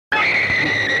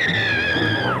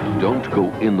Don't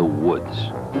go in the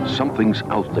woods. Something's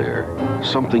out there.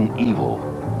 Something evil.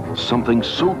 Something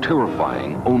so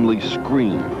terrifying only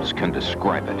screams can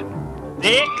describe it.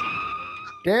 Dick!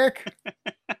 Dick!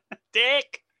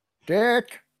 Dick!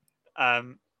 Dick!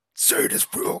 Say this,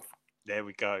 bro. There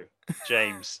we go.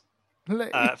 James. Lee,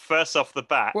 First off the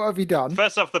bat, what have you done?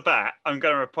 I'm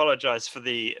going to apologise for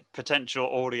the potential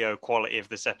audio quality of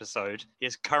this episode.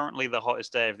 It's currently the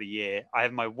hottest day of the year. I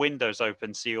have my windows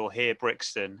open so you'll hear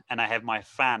Brixton, and I have my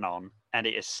fan on, and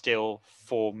it is still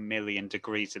 4 million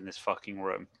degrees in this fucking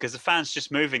room because the fan's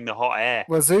just moving the hot air.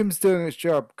 Well, Zoom's doing its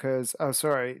job because,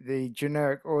 the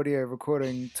generic audio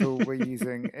recording tool we're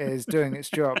using is doing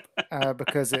its job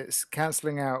because it's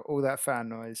cancelling out all that fan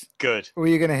noise. Good. All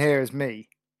you're going to hear is me,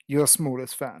 your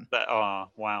smallest fan. Oh,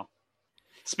 wow.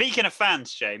 Speaking of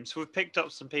fans, James, we've picked up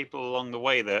some people along the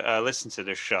way that listen to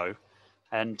this show.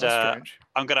 And That's strange.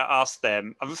 I'm going to ask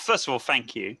them, first of all,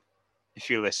 thank you if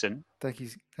you listen. Thank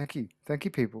you,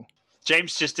 people.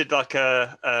 James just did like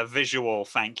a visual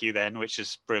thank you then, which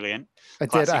is brilliant. I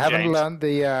Classic did. I haven't James. learned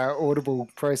the audible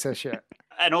process yet.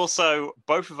 And also,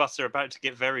 both of us are about to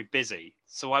get very busy.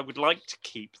 So I would like to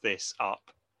keep this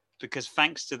up because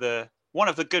thanks to one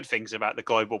of the good things about the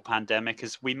global pandemic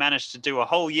is we managed to do a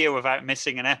whole year without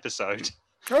missing an episode.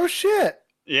 Oh, shit.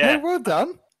 Yeah. Hey, well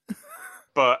done.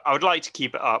 But I would like to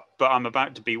keep it up, but I'm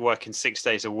about to be working 6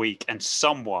 days a week and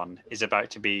someone is about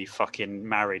to be fucking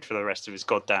married for the rest of his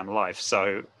goddamn life.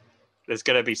 So there's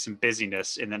going to be some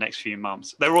busyness in the next few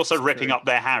months. They're also That's ripping true. up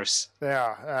their house. They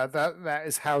are. That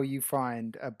is how you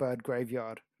find a bird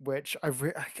graveyard, which I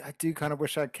do kind of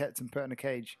wish I'd kept and put in a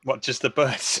cage. What, just the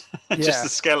birds? Yeah. Just the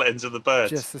skeletons of the birds?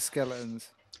 Just the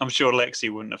skeletons. I'm sure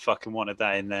Lexi wouldn't have fucking wanted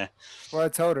that in there. Well, I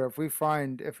told her if we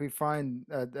find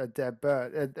a dead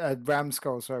bird, a ram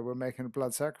skull, sorry, we're making a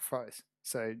blood sacrifice.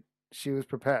 So she was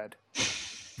prepared.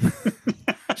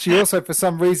 She also, for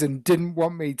some reason, didn't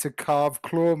want me to carve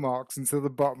claw marks into the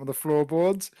bottom of the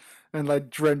floorboards and like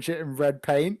drench it in red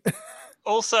paint.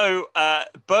 Also,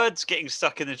 birds getting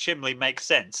stuck in the chimney makes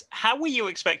sense. How were you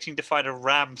expecting to find a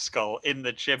ram skull in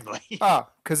the chimney?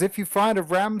 Because if you find a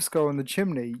ram skull in the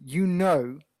chimney, you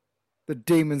know the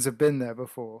demons have been there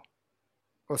before,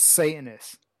 or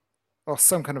Satanists, or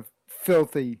some kind of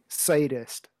filthy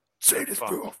sadist. Sadist,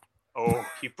 bro. Oh,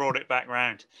 you brought it back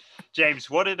round. James,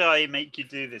 what did I make you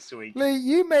do this week? Lee,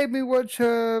 you made me watch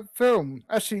a film.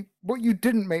 Actually, what you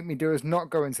didn't make me do is not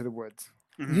go into the woods.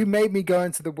 Mhm. You made me go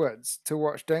into the woods to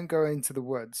watch Don't Go Into the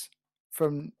Woods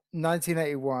from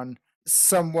 1981.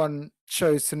 Someone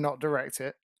chose to not direct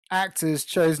it. Actors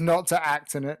chose not to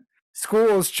act in it.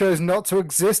 Scores chose not to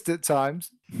exist at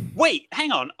times. Wait,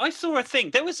 hang on. I saw a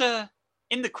thing.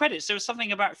 In the credits, there was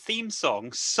something about theme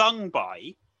song sung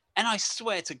by, and I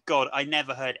swear to God, I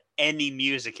never heard any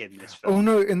music in this film. Oh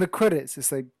no, in the credits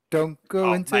it's like, don't go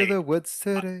Oh, into mate. the woods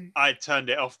today. I turned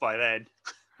it off by then.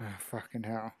 Oh, fucking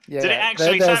hell. Yeah, Did it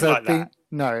actually there's sound a like that?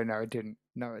 No, it didn't.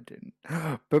 No, it didn't.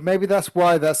 But maybe that's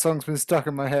why that song's been stuck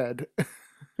in my head.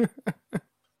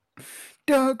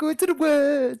 Don't go into the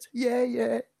woods.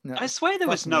 Yeah. No, I swear there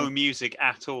was fuck no me. music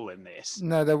at all in this.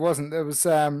 No, there wasn't. There was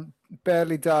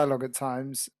barely dialogue at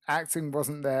times. Acting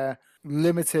wasn't there.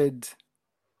 Limited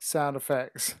sound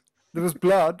effects. There was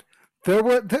blood. There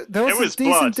was was a decent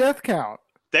blood. death count.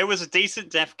 There was a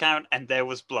decent death count and there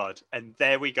was blood. And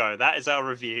there we go. That is our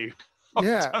review.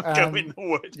 Yeah, Don't go in the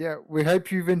wood. Yeah, we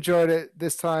hope you've enjoyed it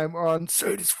this time on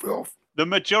Sadist Filth. The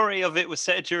majority of it was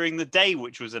set during the day,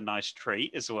 which was a nice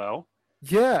treat as well.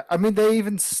 Yeah, I mean, they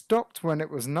even stopped when it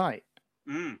was night.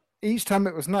 Mm. Each time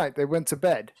it was night, they went to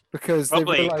bed because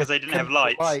Probably realised because they didn't have couldn't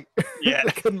lights. light- Yeah.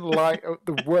 they couldn't light up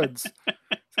the woods.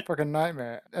 It's a fucking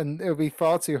nightmare, and it'll be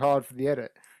far too hard for the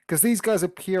edit because these guys are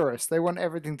purists. They want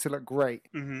everything to look great,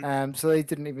 Mhm. so they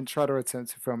didn't even try to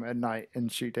attempt to film it at night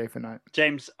and shoot day for night.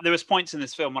 James, there was points in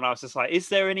this film when I was just like, is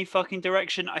there any fucking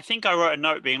direction? I think I wrote a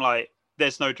note being like,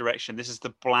 there's no direction. This is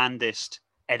the blandest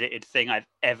edited thing I've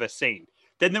ever seen.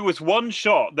 Then there was one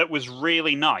shot that was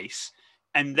really nice,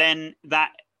 and then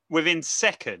that within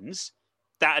seconds,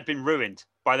 that had been ruined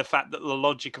by the fact that the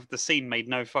logic of the scene made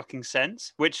no fucking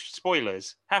sense, which,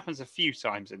 spoilers, happens a few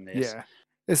times in this. Yeah,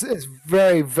 it's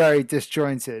very, very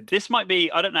disjointed. This might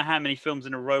be, I don't know how many films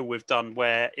in a row we've done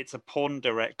where it's a porn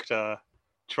director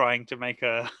trying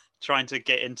to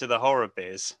get into the horror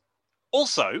biz.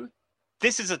 Also,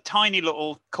 this is a tiny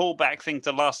little callback thing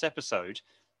to last episode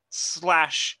 /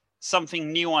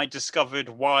 something new I discovered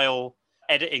while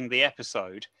editing the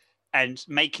episode and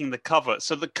making the cover.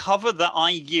 So the cover that I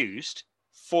used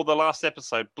for the last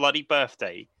episode, Bloody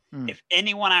Birthday, if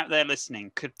anyone out there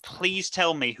listening could please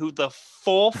tell me who the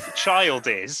fourth child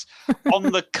is on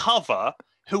the cover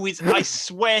who is, I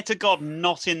swear to God,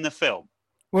 not in the film.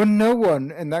 Well, no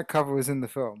one in that cover was in the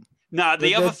film. No,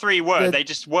 the other three were. They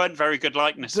just weren't very good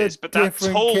likenesses. But that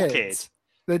tall kid.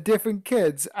 They're different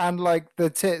kids, and like the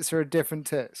tits are different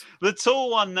tits. The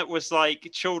tall one that was like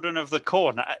Children of the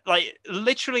Corn, like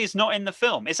literally is not in the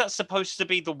film. Is that supposed to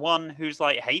be the one who's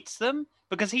like hates them?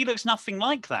 Because he looks nothing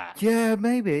like that. Yeah,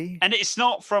 maybe. And it's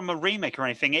not from a remake or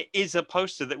anything. It is a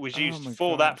poster that was used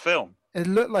for that film. It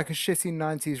looked like a shitty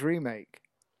 90s remake.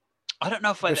 I don't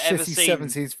know if I've ever seen a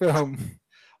shitty 70s film.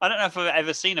 I don't know if I've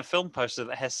ever seen a film poster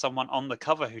that has someone on the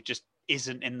cover who just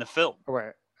isn't in the film. Oh,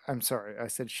 wait. I'm sorry, I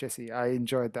said shitty. I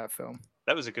enjoyed that film.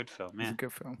 That was a good film, yeah. It was a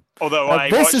good film. Although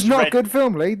this is not a good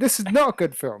film, Lee. This is not a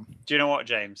good film. Do you know what,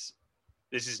 James?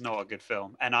 This is not a good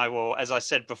film. And I will, as I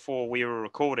said before we were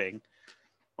recording,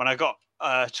 when I got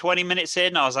 20 minutes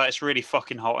in, I was like, it's really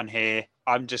fucking hot in here.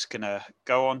 I'm just going to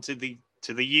go onto the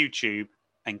YouTube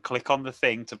and click on the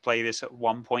thing to play this at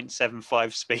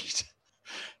 1.75 speed.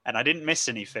 And I didn't miss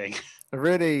anything. I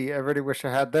really wish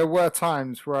I had. There were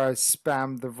times where I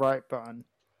spammed the right button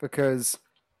because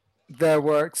there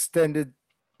were extended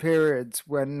periods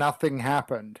where nothing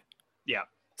happened. Yeah.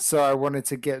 So I wanted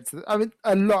to get to. I mean,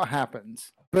 a lot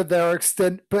happens, but they're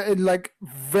but in like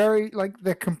very like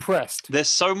they're compressed. There's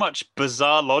so much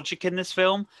bizarre logic in this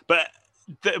film, but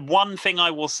the one thing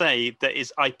I will say that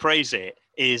is I praise it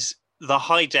is the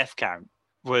high def count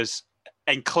was.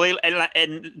 And clearly,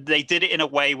 and they did it in a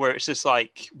way where it's just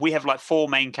like we have like 4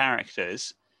 main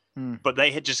characters, but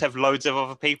they just have loads of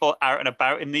other people out and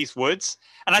about in these woods.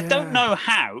 And I don't know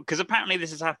how, because apparently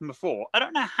this has happened before. I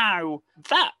don't know how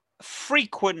that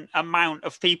frequent amount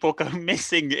of people go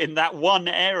missing in that one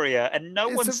area, and no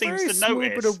one seems to notice.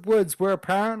 It's a bit of woods where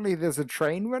apparently there's a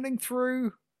train running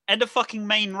through, and a fucking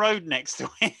main road next to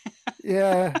it.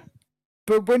 Yeah,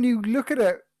 but when you look at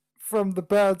it from the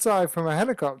bird's eye from a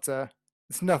helicopter.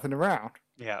 There's nothing around.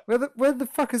 Yeah. Where the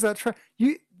fuck is that train?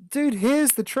 Dude,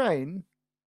 here's the train.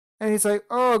 And he's like,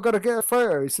 oh, I've got to get a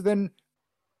photo. So then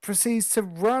proceeds to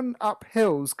run up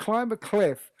hills, climb a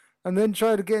cliff, and then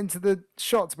try to get into the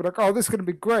shots. But like, oh, this is going to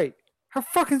be great. How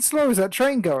fucking slow is that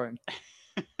train going?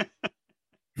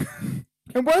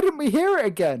 And why didn't we hear it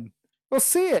again? Or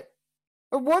see it?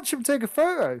 Or watch him take a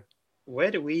photo?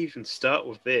 Where do we even start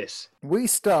with this? We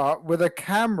start with a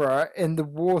camera in the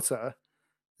water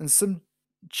and some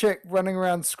chick running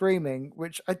around screaming,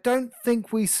 which I don't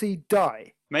think we see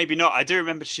die. Maybe not. I do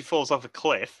remember she falls off a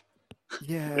cliff.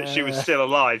 Yeah. But she was still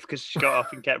alive because she got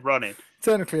up and kept running.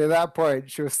 Technically, at that point,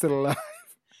 she was still alive.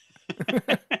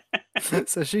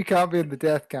 So she can't be in the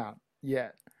death count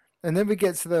yet. And then we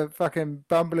get to the fucking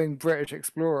bumbling British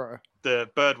explorer. The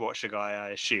birdwatcher guy, I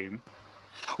assume.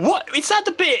 What? Is that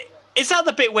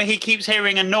the bit where he keeps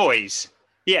hearing a noise?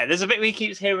 Yeah, there's a bit where he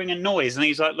keeps hearing a noise and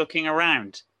he's like looking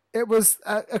around. It was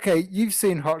okay. You've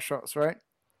seen Hot Shots, right?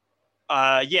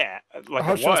 Yeah, like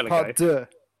Hot a while Shots ago. Part 2.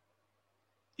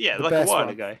 Yeah, like a while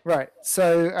ago. Right.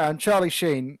 So Charlie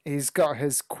Sheen, he's got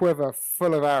his quiver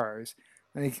full of arrows,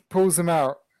 and he pulls them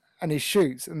out and he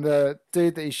shoots, and the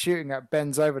dude that he's shooting at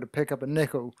bends over to pick up a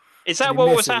nickel. Is that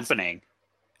what was happening?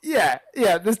 Yeah.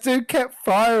 This dude kept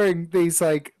firing these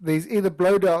either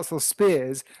blow darts or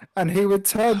spears, and he would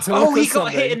turn to look he at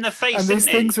got hit in the face, and these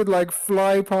things would like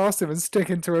fly past him and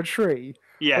stick into a tree.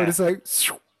 Yeah, and it's like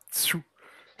shoo, shoo.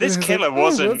 This killer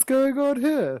wasn't. What's going on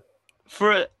here?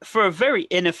 For a very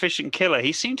inefficient killer,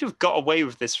 he seemed to have got away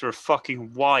with this for a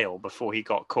fucking while before he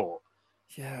got caught.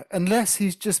 Yeah, unless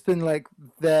he's just been like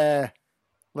there,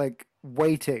 like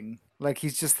waiting, like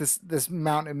he's just this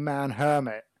mountain man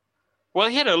hermit. Well,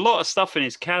 he had a lot of stuff in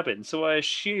his cabin, so I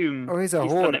assume he's done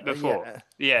hoarder. it before.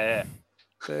 Yeah.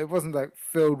 So it wasn't like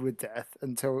filled with death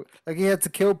until like he had to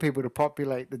kill people to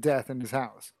populate the death in his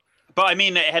house. But I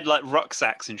mean, it had like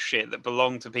rucksacks and shit that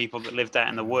belonged to people that lived out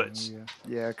in the woods.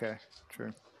 Yeah. Okay.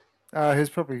 True. He was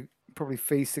probably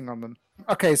feasting on them.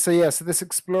 Okay, so this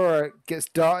explorer gets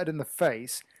darted in the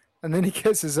face, and then he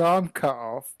gets his arm cut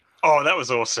off. Oh, that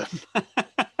was awesome.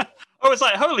 I was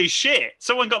like, holy shit,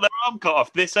 someone got their arm cut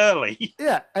off this early.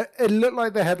 Yeah, it looked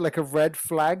like they had like a red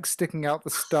flag sticking out the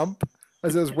stump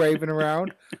as it was waving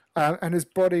around, and his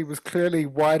body was clearly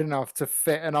wide enough to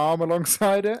fit an arm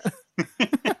alongside it.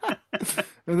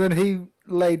 And then he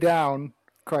lay down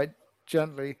quite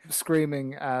gently,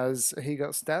 screaming as he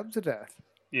got stabbed to death.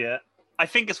 Yeah. I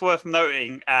think it's worth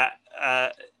noting that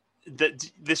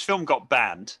this film got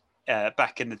banned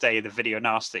back in the day of the video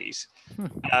nasties.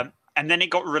 And then it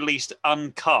got released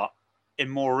uncut in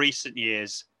more recent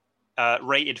years,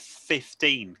 rated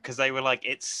 15, because they were like,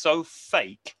 it's so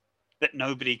fake that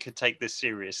nobody could take this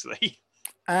seriously.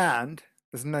 And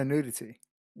there's no nudity,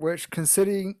 which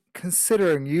considering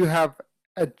you have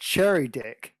a cherry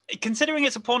dick. Considering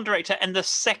it's a porn director and the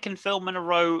second film in a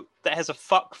row that has a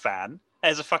fuck fan,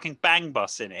 has a fucking bang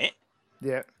bus in it.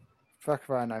 Yeah, fuck if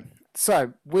I know.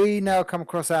 So we now come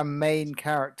across our main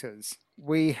characters.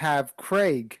 We have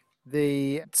Craig,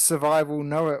 the survival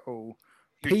know-it-all.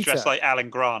 Who's dressed like Alan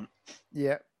Grant.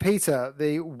 Yeah, Peter,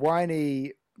 the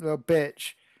whiny little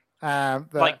bitch.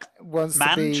 That Like wants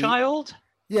to be man-child?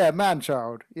 Yeah,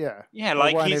 man-child. Yeah. Yeah, A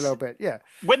like whiny he's... little bit. Yeah.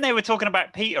 When they were talking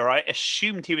about Peter, I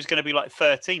assumed he was going to be like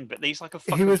 13, but he's like a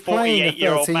He fucking was playing a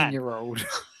 48-year-old man. 13-year-old.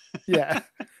 Yeah,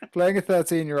 playing a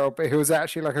 13-year-old, but he was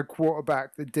actually like a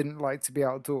quarterback that didn't like to be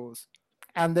outdoors.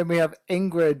 And then we have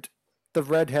Ingrid, the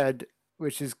redhead,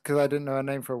 which is because I didn't know her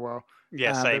name for a while.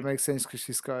 Yeah, But same. it makes sense because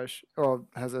she's Scottish or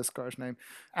has a Scottish name.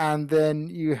 And then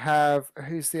you have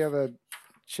who's the other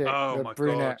chick? Oh the my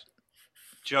brunette.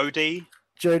 God. Jodie?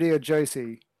 Jodie or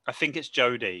Josie? I think it's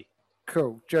Jodie.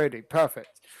 Cool, Jodie,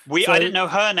 perfect. I didn't know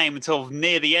her name until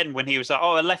near the end when he was like,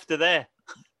 "Oh, I left her there."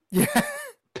 Yeah.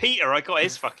 Peter, I got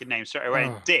his fucking name straight away.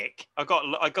 Oh. Dick, I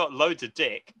got loads of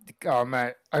Dick. Oh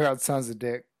mate, I got tons of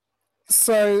dick.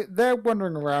 So they're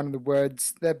wandering around in the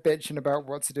woods. They're bitching about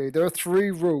what to do. There are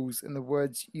 3 rules in the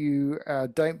woods. You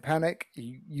don't panic.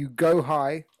 You go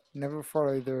high. Never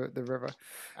follow the river.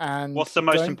 And What's the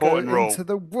most don't important go rule? into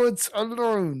the woods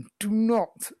alone.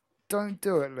 Don't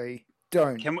do it, Lee.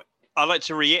 Don't. I'd like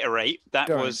to reiterate that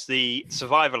Don't. was the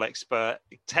survival expert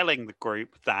telling the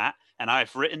group that, and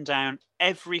I've written down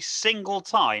every single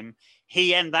time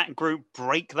he and that group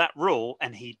break that rule,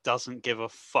 and he doesn't give a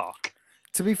fuck.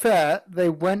 To be fair, they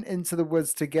went into the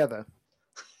woods together.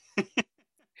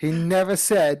 He never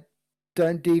said,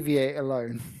 "Don't deviate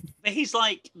alone." He's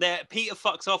like, Peter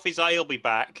fucks off. He's like, he'll be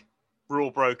back.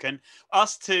 Rule broken.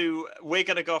 Us two, we're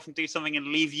gonna go off and do something and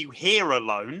leave you here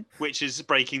alone, which is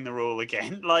breaking the rule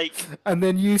again. Like, And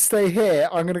then you stay here.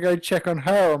 I'm gonna go check on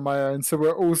her on my own, so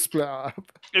we're all split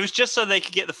up. it was just so they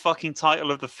could get the fucking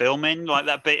title of the film in, like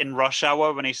that bit in Rush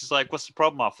Hour when he's just like, "What's the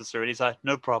problem, officer?" And he's like,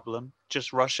 "No problem,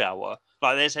 just Rush Hour."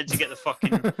 Like they just had to get the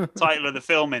fucking title of the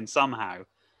film in somehow.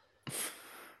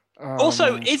 Oh,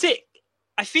 Also, man. is it?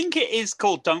 I think it is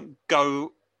called "Don't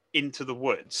Go into the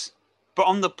Woods," but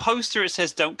on the poster it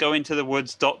says "Don't go into the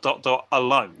woods." ...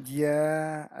 alone.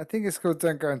 Yeah, I think it's called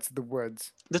 "Don't Go into the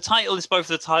Woods." The title is both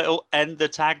the title and the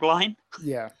tagline.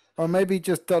 Yeah, or maybe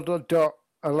just ...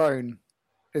 alone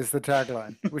is the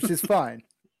tagline, which is fine.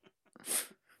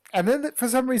 And then for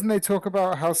some reason they talk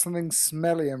about how something's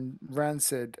smelly and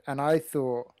rancid, and I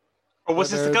thought, Or was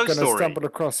that this the they were ghost gonna story? stumble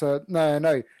across a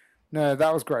no,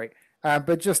 that was great.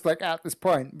 But just like at this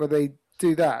point where they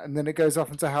do that, and then it goes off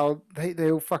into how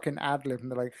they all fucking ad lib, and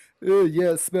they're like, "Oh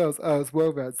yeah, it smells. Oh, it's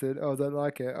well rancid. Oh, I don't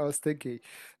like it. Oh, it's stinky."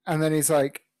 And then he's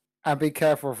like, "And be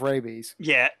careful of rabies."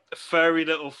 Yeah, furry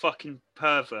little fucking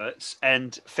perverts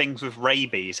and things with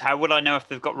rabies. How would I know if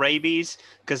they've got rabies?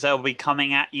 Because they'll be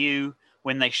coming at you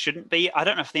when they shouldn't be. I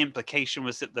don't know if the implication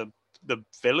was that the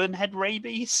villain had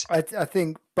rabies. I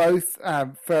think both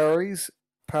furries,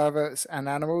 perverts, and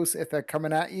animals, if they're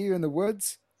coming at you in the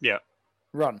woods, Yeah.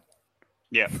 run.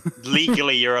 Yeah,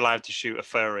 legally you're allowed to shoot a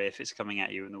furry if it's coming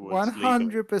at you in the woods.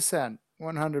 100%.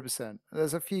 100%.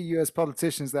 There's a few US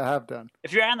politicians that have done.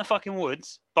 If you're out in the fucking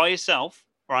woods by yourself,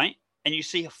 right, and you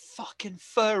see a fucking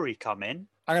furry come in,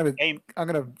 I'm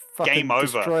gonna fucking Game over.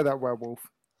 destroy that werewolf.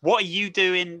 what are you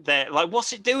doing there? Like,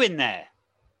 what's it doing there,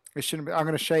 It shouldn't be. I'm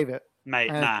gonna shave it. mate?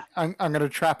 Nah. I'm gonna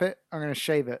trap it. I'm gonna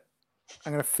shave it.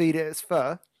 I'm gonna feed it its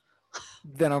fur.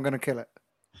 Then I'm gonna kill it.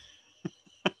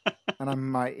 And I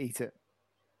might eat it.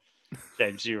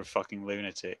 James, you're a fucking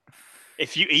lunatic.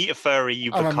 If you eat a furry,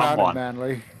 you I'm a become mountain one.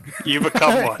 manly. You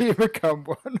become one. You become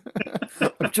one.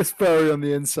 I'm just furry on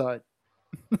the inside.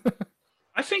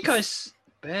 I think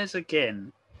bears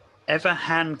again. Ever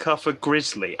handcuff a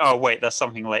grizzly? Oh wait, that's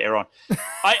something later on.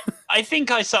 I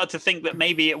think I started to think that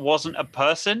maybe it wasn't a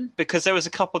person because there was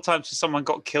a couple of times where someone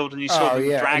got killed and you saw them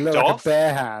it dragged looked like off. a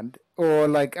bare hand or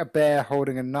like a bear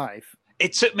holding a knife.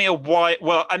 It took me a while.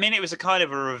 Well, I mean, it was a kind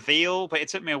of a reveal, but it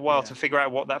took me a while Yeah. to figure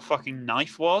out what that fucking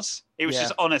knife was. It was Yeah.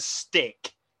 just on a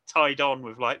stick, tied on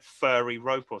with like furry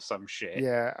rope or some shit.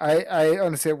 Yeah, I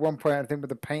honestly at one point I think with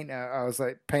the painter I was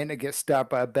like, painter gets stabbed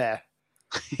by a bear.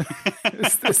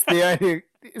 it's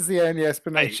the only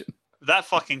explanation. That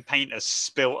fucking painter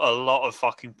spilt a lot of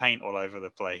fucking paint all over the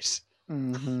place.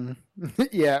 Hmm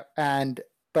Yeah, and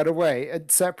by the way,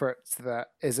 separate to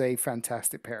that is a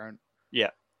fantastic parent. Yeah.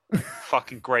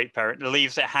 Fucking great parent.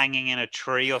 Leaves it hanging in a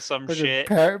tree or some Like shit.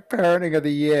 Parenting of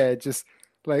the year, just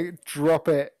like drop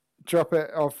it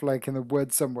off like in the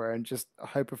woods somewhere and just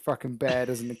hope a fucking bear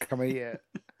doesn't come eat it.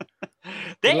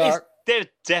 There's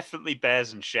definitely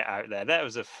bears and shit out there. That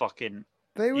was a fucking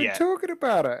They were Yeah. talking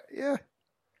about it. Yeah.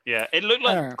 Yeah, it looked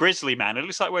like Oh. Grizzly Man. It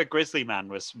looks like where Grizzly Man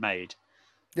was made.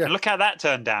 Yeah. And look how that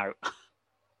turned out.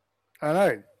 I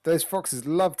know. Those foxes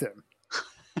loved him.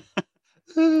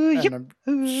 And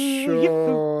I'm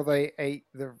sure they ate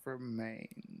the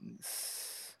remains.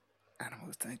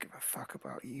 Animals don't give a fuck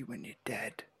about you when you're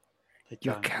dead. They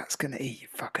Your don't. cat's gonna eat your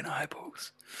fucking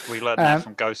eyeballs. We learned that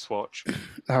from Ghostwatch.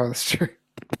 Oh, that's true.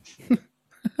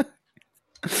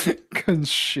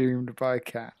 Consumed by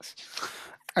cats.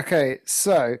 Okay,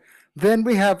 so then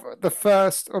we have the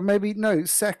first, or maybe no,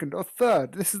 second or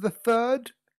third. This is the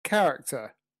third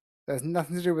character. There's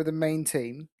nothing to do with the main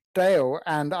team. Dale,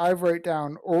 and I wrote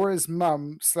down, or his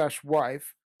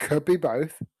mum/wife, could be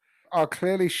both, are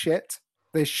clearly shit.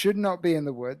 They should not be in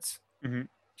the woods. Mhm.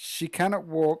 She cannot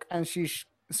walk, and she's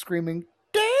screaming,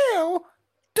 Dale!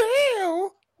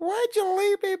 Dale! Why'd you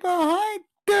leave me behind,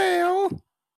 Dale?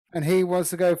 And he wants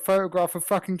to go photograph a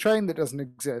fucking train that doesn't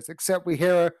exist, except we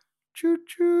hear a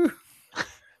choo-choo.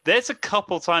 There's a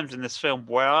couple times in this film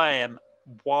where I am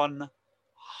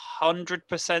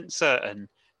 100% certain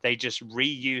they just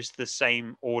reused the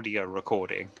same audio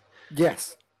recording.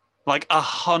 Yes, Like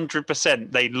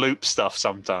 100%, they loop stuff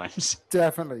sometimes.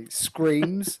 definitely.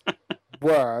 Screams,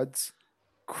 words,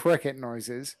 cricket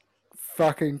noises,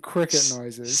 fucking cricket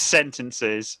noises.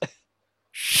 Sentences.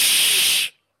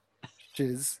 Shh.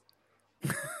 Dicks.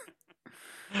 Oh,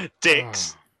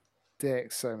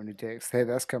 dicks, so many dicks. Hey,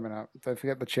 that's coming up. Don't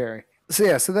forget the cherry. So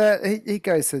yeah, so there he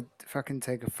goes to fucking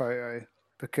take a photo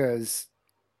because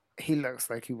he looks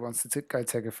like he wants to go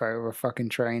take a photo of a fucking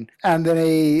train. And then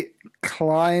he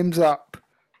climbs up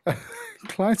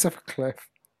climbs up a cliff.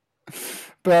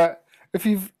 But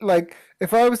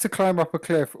if I was to climb up a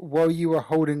cliff while you were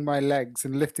holding my legs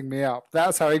and lifting me up,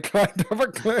 that's how he climbed up a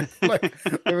cliff. Like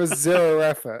there was zero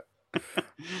effort.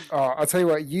 Oh, I'll tell you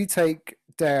what, you take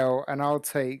Dale and I'll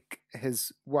take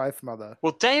his wife mother.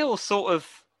 Well, Dale sort of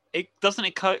doesn't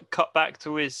it cut back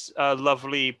to his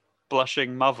lovely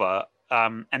blushing mother,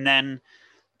 and then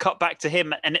cut back to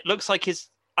him, and it looks like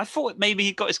I thought maybe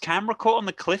he got his camera caught on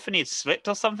the cliff and he had slipped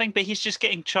or something, but he's just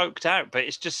getting choked out. But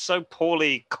it's just so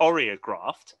poorly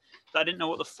choreographed that I didn't know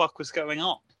what the fuck was going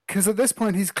on. Because at this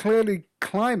point he's clearly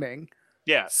climbing.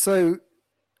 Yeah. So,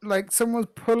 like, someone's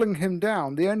pulling him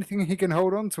down. The only thing he can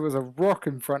hold on to is a rock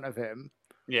in front of him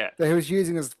Yeah. that he was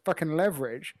using as fucking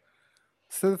leverage.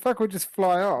 So the fuck would just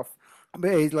fly off.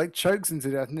 But he, like, chokes him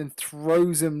to death and then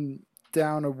throws him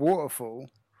down a waterfall,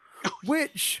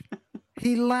 which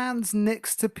he lands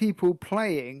next to people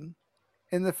playing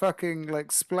in the fucking,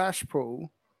 like, splash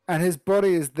pool. And his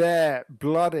body is there,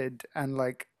 blooded and,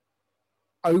 like,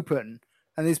 open.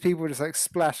 And these people are just like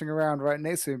splashing around right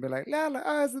next to him, be like, la la,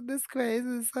 oh, isn't this great?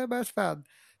 This is so much fun.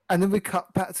 And then we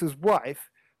cut back to his wife,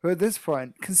 who at this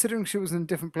point, considering she was in a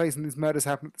different place and these murders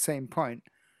happened at the same point,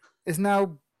 is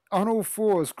now on all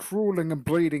fours, crawling and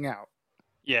bleeding out.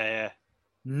 Yeah.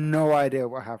 No idea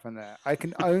what happened there. I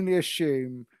can only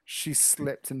assume she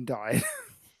slipped and died.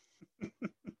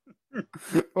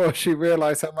 Or she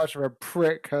realized how much of a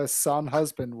prick her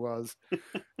husband was.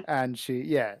 And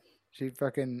she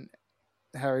fucking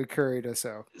Harry curried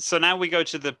herself. So now we go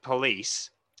to the police,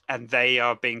 and they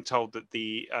are being told that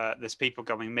there's people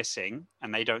going missing,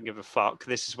 and they don't give a fuck.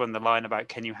 This is when the line about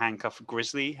 "Can you handcuff a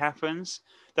grizzly?" happens.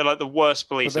 They're like the worst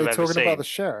police Are I've they ever talking seen. about the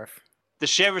sheriff? The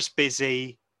sheriff's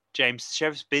busy, James. The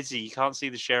sheriff's busy. You can't see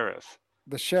the sheriff.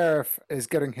 The sheriff is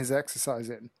getting his exercise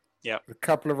in. Yeah. A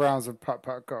couple of rounds of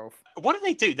putt-putt golf. What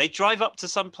do? They drive up to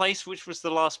some place, which was the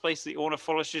last place the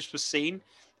ornithologist was seen,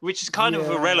 which is kind of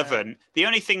Yeah. irrelevant. The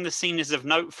only thing the scene is of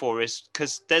note for is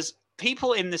because there's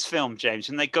people in this film, James,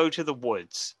 and they go to the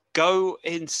woods.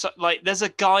 There's a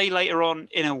guy later on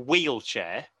in a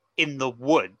wheelchair in the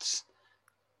woods,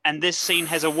 and this scene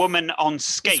has a woman on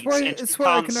skates and she It's why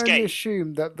I can't can only skate.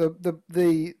 assume that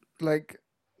the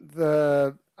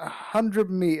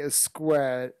 100 meters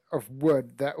square of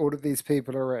wood that all of these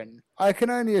people are in. I can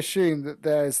only assume that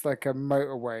there's like a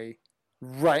motorway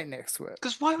right next to it.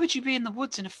 Because why would you be in the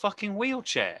woods in a fucking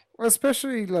wheelchair? Well,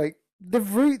 especially like the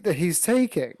route that he's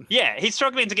taking. Yeah, he's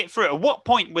struggling to get through it. At what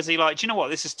point was he like, do you know what,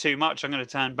 this is too much, I'm going to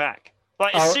turn back?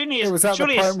 Like, as soon as... It was at the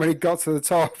point when he got to the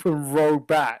top and rolled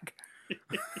back.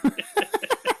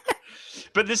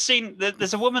 But this scene,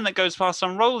 there's a woman that goes past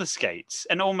on roller skates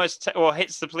and almost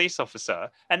hits the police officer.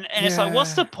 And it's like,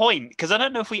 what's the point? Because I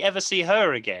don't know if we ever see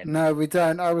her again. No, we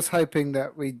don't. I was hoping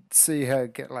that we'd see her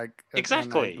get like...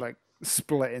 Exactly. Like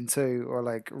split in two or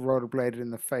like rollerbladed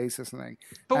in the face or something.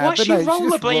 But why is she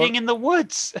rollerblading in the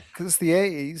woods? Because it's the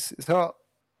 80s. It's hot.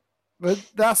 But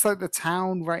that's like the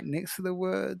town right next to the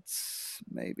woods,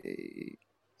 maybe.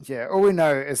 Yeah, all we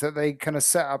know is that they kind of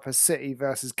set up a city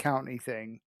versus county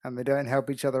thing, and they don't help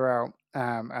each other out,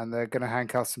 and they're going to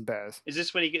handcuff some bears. Is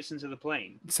this when he gets into the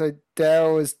plane? So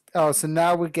Dale is. Oh, so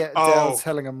now we get Dale Oh.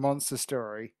 telling a monster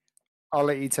story. I'll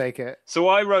let you take it. So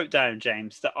I wrote down,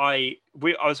 James, that I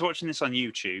was watching this on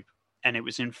YouTube, and it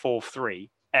was in 4:3,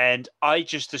 and I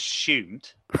just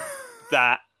assumed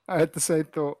that I had the same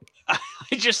thought. I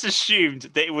just assumed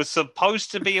that it was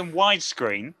supposed to be in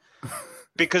widescreen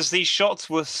because these shots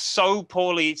were so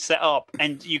poorly set up,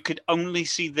 and you could only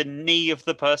see the knee of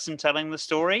the person telling the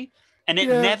story, and it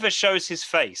Yeah. never shows his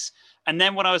face. And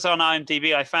then when I was on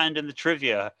IMDb, I found in the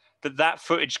trivia that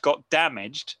footage got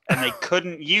damaged, and they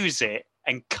couldn't use it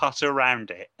and cut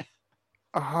around it.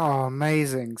 Oh,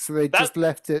 amazing! So they just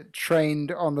left it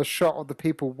trained on the shot of the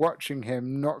people watching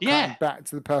him, not cutting back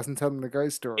to the person telling the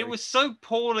ghost story. It was so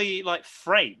poorly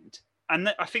framed,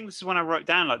 and I think this is when I wrote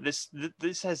down this.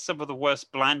 This has some of the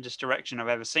worst, blandest direction I've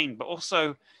ever seen, but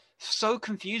also so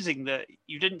confusing that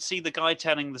you didn't see the guy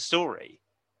telling the story.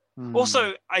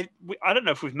 Also, I don't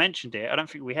know if we've mentioned it. I don't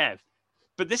think we have,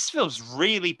 but this feels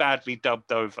really badly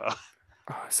dubbed over.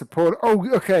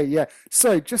 Oh, okay, yeah.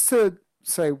 So just to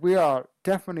say, we are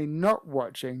definitely not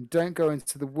watching Don't Go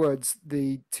Into the Woods,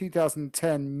 the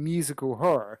 2010 musical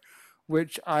horror,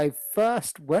 which I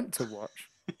first went to watch.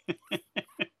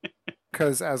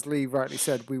 Because, as Lee rightly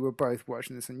said, we were both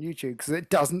watching this on YouTube because it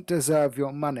doesn't deserve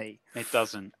your money. It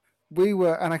doesn't. We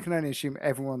were, and I can only assume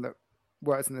everyone that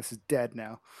works in this is dead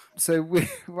now. So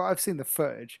I've seen the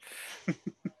footage.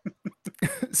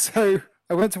 So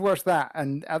I went to watch that,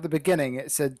 and at the beginning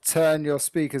it said, "Turn your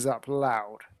speakers up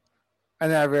loud."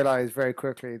 And then I realized very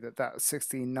quickly that that's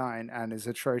 16:9 and is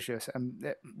atrocious, and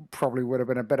it probably would have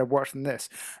been a better watch than this.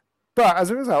 But as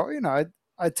a result,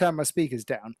 I turned my speakers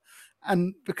down,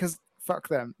 and because fuck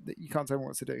them, you can't tell me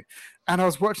what to do. And I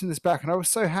was watching this back, and I was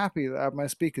so happy that I had my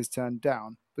speakers turned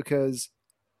down because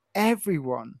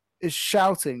everyone is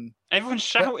shouting. Everyone's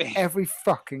shouting every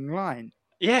fucking line.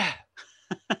 Yeah.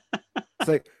 It's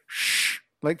like shh,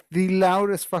 like the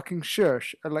loudest fucking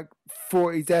shush at like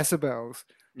 40 decibels.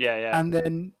 Yeah. And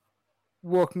then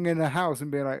walking in a house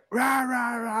and being like, rah,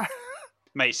 rah, rah.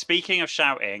 Mate, speaking of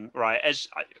shouting, right, as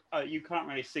you can't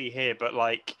really see here, but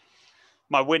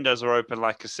my windows are open,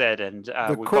 like I said, and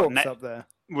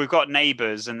we've got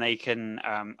neighbors, and they can,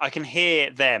 I can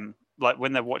hear them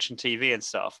when they're watching TV and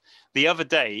stuff. The other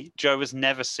day, Joe has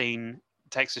never seen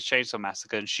Texas Chainsaw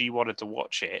Massacre, and she wanted to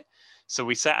watch it, so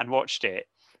we sat and watched it.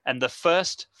 And the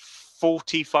first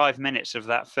 45 minutes of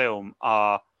that film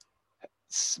are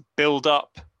build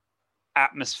up,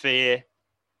 atmosphere,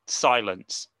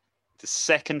 silence. The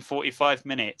second 45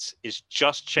 minutes is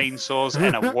just chainsaws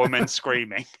and a woman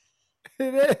screaming.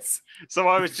 It is. So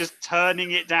I was just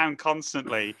turning it down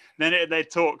constantly. Then they'd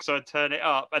talk, so I'd turn it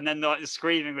up. And then the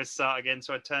screaming would start again,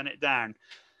 so I'd turn it down.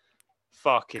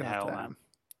 Fucking hell, man.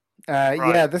 Right.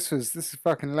 Yeah, this is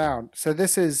fucking loud. So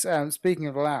this is, speaking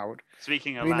of loud.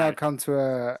 Speaking of we loud. now come to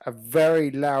a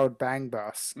very loud bang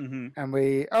bus. Mm-hmm.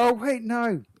 And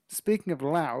no. Speaking of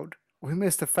loud, we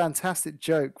missed a fantastic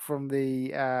joke from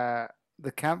the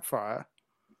campfire.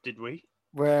 Did we?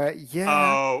 Where,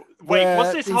 Oh, wait,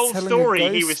 what's this whole story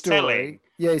he was telling?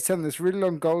 Yeah, he's telling this really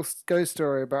long ghost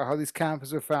story about how these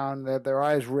campers were found, their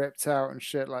eyes ripped out and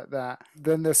shit like that.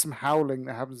 Then there's some howling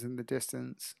that happens in the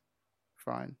distance.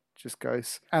 Fine, just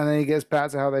ghosts. And then he gets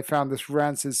back to how they found this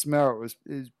rancid smell. It was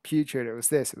putrid, it was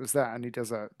this, it was that, and he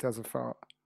does a fart.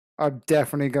 I'm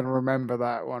definitely going to remember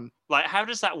that one. How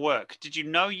does that work? Did you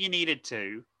know you needed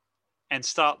to and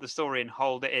start the story and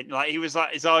hold it in? He was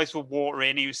his eyes were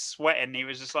watering, he was sweating, he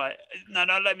was just like, no,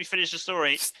 let me finish the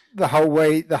story. The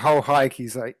whole hike,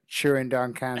 he's like chewing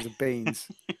down cans of beans.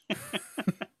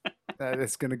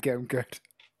 That's going to get him good.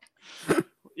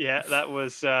 Yeah, that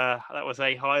was a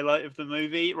highlight of the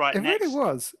movie. Right, it really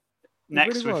was.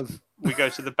 Next, we go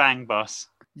to the bang bus.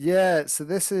 Yeah, so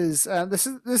this is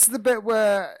the bit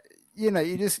where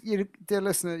dear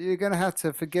listener, you're going to have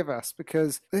to forgive us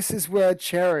because this is where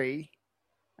Cherry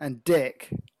and Dick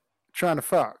are trying to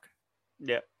fuck.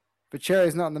 Yeah, but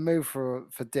Cherry's not in the mood for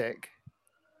Dick,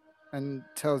 and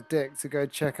tells Dick to go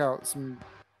check out some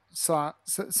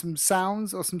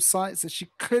sounds or some sights that she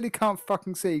clearly can't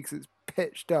fucking see because it's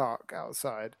pitch dark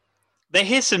outside. They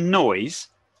hear some noise,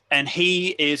 and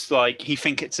he is he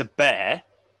think it's a bear,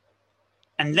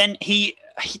 and then he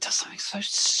does something so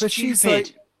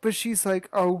stupid. But she's like,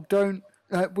 oh, don't.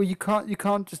 Well, you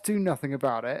can't just do nothing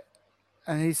about it.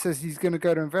 And he says he's going to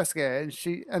go to investigate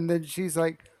it, and then she's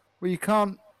like, well, you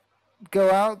can't go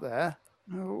out there.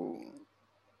 No.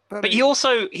 But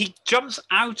he jumps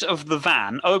out of the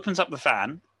van, opens up the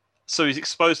van, so he's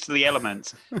exposed to the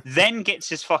elements. Then gets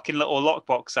his fucking little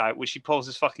lockbox out, which he pulls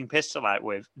his fucking pistol out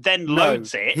with. Then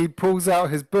loads it. He pulls out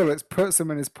his bullets, puts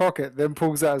them in his pocket, then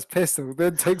pulls out his pistol,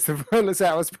 then takes the bullets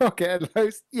out of his pocket and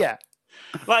loads. Yeah.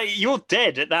 Like, you're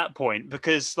dead at that point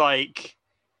because, like...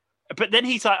 But then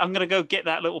he's like, I'm going to go get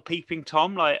that little peeping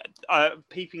Tom. Like,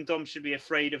 peeping Tom should be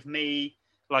afraid of me.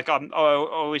 Like, I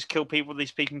always kill people with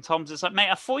these peeping Toms. It's like, mate,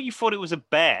 I thought you thought it was a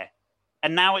bear.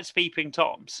 And now it's peeping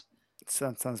Toms.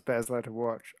 Sometimes bears like to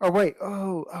watch. Oh, wait.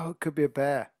 Oh, it could be a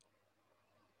bear.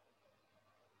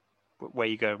 Where are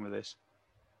you going with this?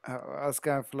 I was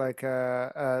going for like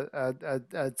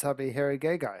a tubby, hairy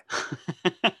gay guy.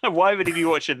 Why would he be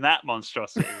watching that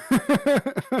monstrosity?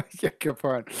 Yeah, good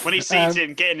point. When he sees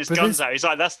him getting his guns out, he's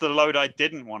like, that's the load I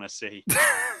didn't want to see.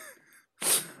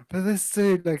 But this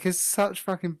dude, like, it's such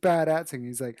fucking bad acting.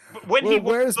 He's like,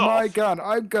 where's my gun?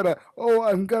 I gotta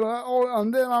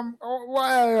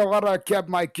get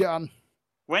my gun.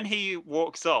 When he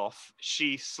walks off,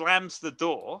 she slams the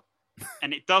door,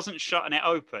 and it doesn't shut, and it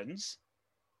opens,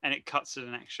 and it cuts to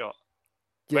the next shot.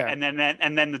 Yeah, and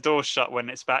then the door's shut when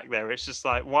it's back there. It's just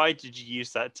like, why did you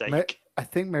use that take? I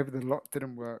think maybe the lock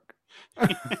didn't work,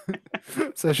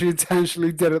 so she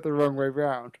intentionally did it the wrong way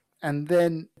round. And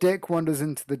then Dick wanders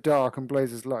into the dark and blows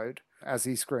his load as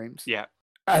he screams. Yeah.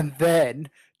 And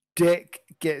then Dick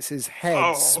gets his head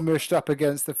smushed up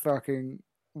against the fucking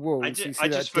wall. I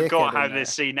just forgot how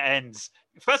this scene ends.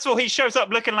 First of all, he shows up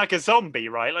looking like a zombie,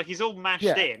 right? Like he's all mashed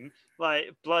in,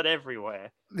 like blood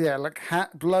everywhere. Yeah, like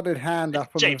blooded hand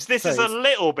up on James, this is a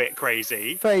little bit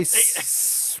crazy. Face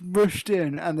smushed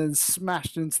in and then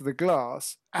smashed into the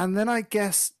glass. And then I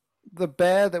guess the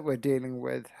bear that we're dealing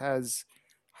with has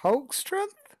Hulk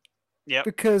strength? Yeah.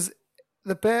 Because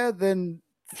the bear then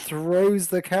throws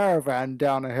the caravan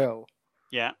down a hill.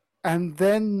 Yeah. And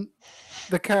then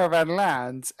the caravan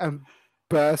lands and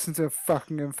bursts into a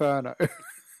fucking inferno.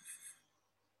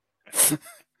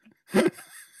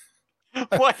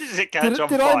 Why does it catch on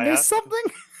fire? Did I miss something?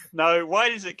 No, why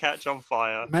does it catch on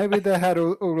fire? Maybe they had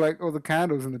all the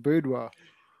candles in the boudoir.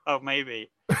 Oh,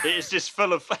 maybe. It's just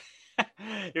full of...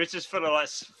 It was just full of like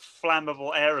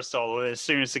flammable aerosol, and as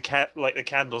soon as the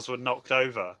candles were knocked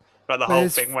over, but the whole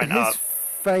thing went up. His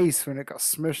face when it got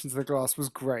smushed into the glass was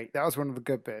great. That was one of the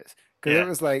good bits because it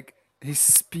was like he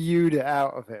spewed it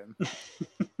out of him.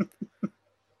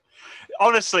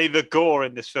 Honestly, the gore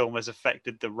in this film has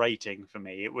affected the rating for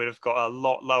me. It would have got a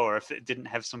lot lower if it didn't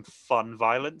have some fun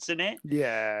violence in it.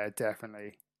 Yeah,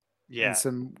 definitely. Yeah, and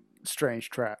some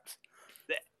strange traps.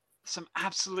 Some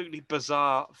absolutely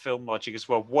bizarre film logic as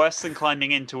well. Worse than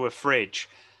climbing into a fridge.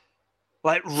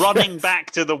 Like running back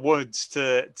to the woods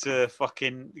to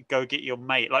fucking go get your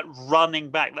mate. Like running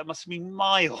back. That must be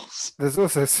miles. There's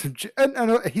also some...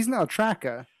 And he's not a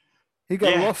tracker. He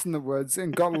got lost in the woods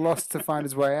and got lost to find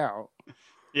his way out.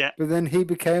 Yeah. But then he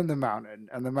became the mountain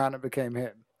and the mountain became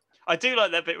him. I do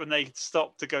like that bit when they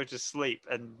stop to go to sleep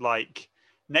and like...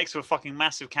 next to a fucking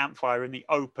massive campfire in the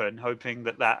open, hoping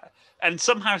that and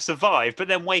somehow survive, but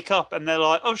then wake up and they're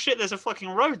like, oh shit, there's a fucking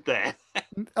road there.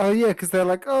 Oh yeah, because they're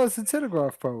like, oh, it's a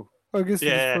telegraph pole. I guess we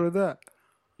just follow that.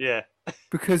 Yeah.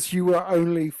 Because you were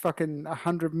only fucking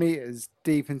 100 meters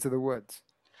deep into the woods.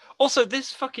 Also,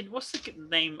 this fucking, what's the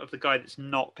name of the guy that's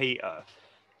not Peter?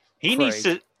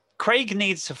 Craig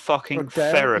needs a fucking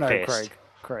therapist.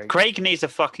 No, Craig needs a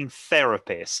fucking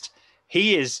therapist.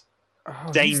 He is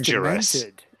dangerous. He's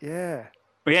demented. Yeah.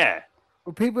 Yeah.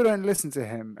 Well, people don't listen to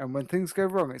him, and when things go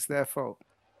wrong, it's their fault.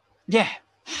 Yeah.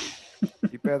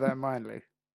 You bear that in mind, Lee.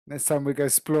 Next time we go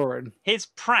exploring. His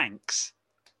pranks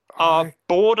are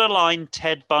borderline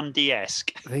Ted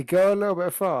Bundy-esque. They go a little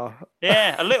bit far.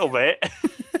 Yeah, a little bit.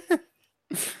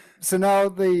 So now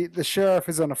the sheriff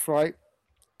is on a flight,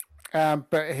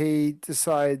 but he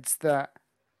decides that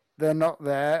they're not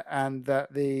there and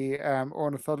that the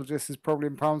ornithologist is probably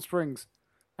in Palm Springs.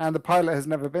 And the pilot has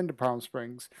never been to Palm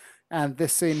Springs. And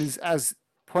this scene is as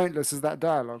pointless as that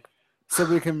dialogue. So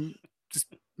we can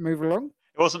just move along.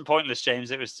 It wasn't pointless,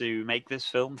 James. It was to make this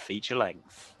film feature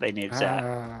length. They needed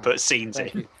to put scenes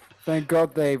in. Thank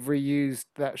God they've reused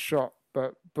that shot,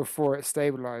 but before it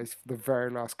stabilized for the very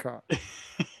last cut.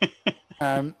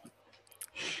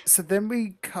 So then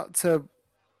we cut to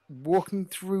walking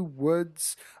through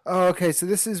woods. Oh, okay. So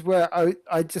this is where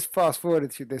I just fast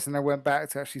forwarded through this and I went back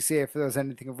to actually see if there was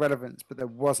anything of relevance, but there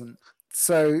wasn't.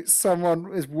 So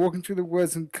someone is walking through the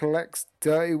woods and collects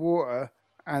dirty water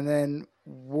and then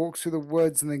walks through the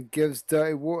woods and then gives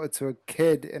dirty water to a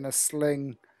kid in a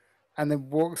sling and then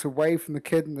walks away from the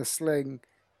kid in the sling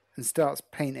and starts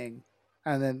painting.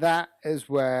 And then that is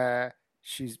where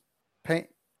she's paint.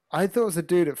 I thought it was a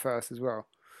dude at first as well.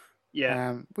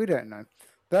 Yeah. We don't know.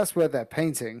 That's where they're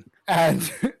painting,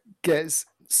 and gets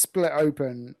split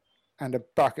open, and a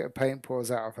bucket of paint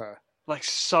pours out of her. Like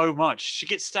so much. She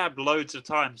gets stabbed loads of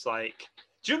times. Like,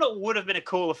 do you know what would have been a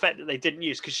cool effect that they didn't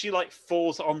use? Because she like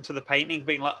falls onto the painting,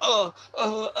 being like, oh,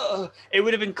 oh, oh. It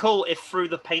would have been cool if through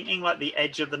the painting, like the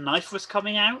edge of the knife was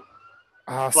coming out.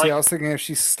 See, Like- I was thinking if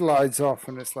she slides off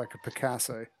and it's like a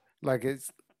Picasso, like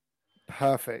it's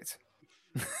perfect.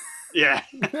 Yeah.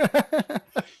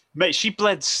 Mate, she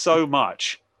bled so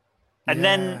much. And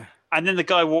then the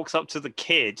guy walks up to the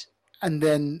kid.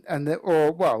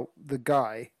 the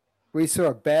guy, we saw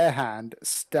a bare hand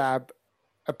stab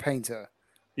a painter,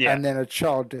 Yeah. and then a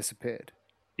child disappeared.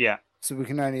 Yeah. So we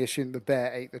can only assume the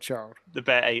bear ate the child. The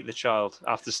bear ate the child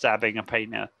after stabbing a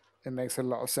painter. It makes a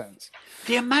lot of sense.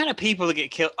 The amount of people that get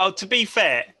killed. Oh, to be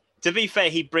fair,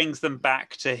 he brings them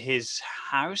back to his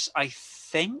house, I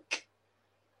think.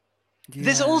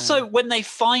 There's Yeah. also, when they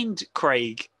find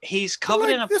Craig, he's covered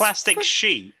Like in a this plastic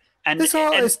sheet. And This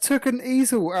artist took an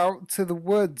easel out to the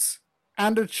woods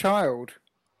and a child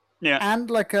yeah,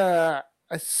 and like a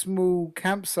small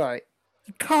campsite.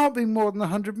 You can't be more than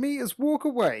 100 meters walk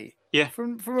away Yeah.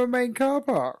 from a main car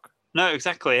park. no,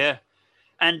 exactly, yeah.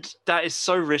 And that is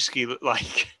so risky,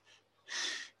 like,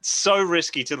 so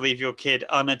risky to leave your kid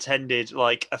unattended,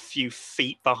 like a few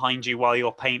feet behind you while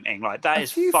you're painting. Like, that A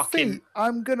is few fucking. feet,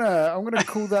 I'm gonna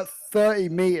call that 30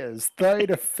 meters, 30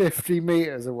 to 50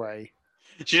 meters away.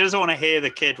 She doesn't want to hear the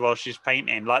kid while she's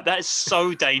painting. Like, that is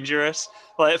so dangerous.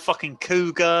 Like, a fucking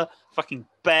cougar, fucking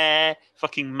bear,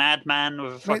 fucking madman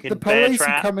with a Mate, fucking the bear police are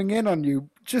trap. coming in on you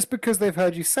just because they've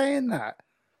heard you saying that.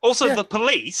 Also, Yeah. the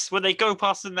police, when they go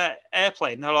past in their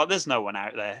airplane, they're like, "There's no one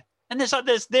out there," and there's like,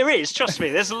 there is. Trust me,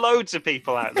 there's loads of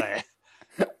people out there.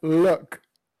 Look,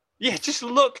 Yeah, just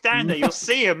look down there. You'll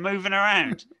see them moving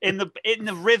around in the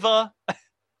river.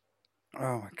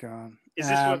 oh my god. Is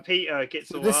this where Peter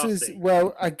gets all This is arsey?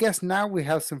 well, I guess now we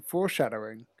have some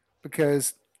foreshadowing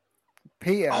because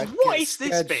Peter Oh, what gets is this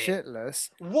scared bit? shitless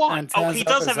What? and Oh, turns he up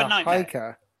does as have a nightmare.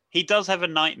 hiker. He does have a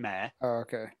nightmare. Oh,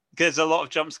 okay. There's a lot of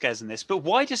jump scares in this, but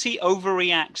why does he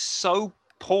overreact so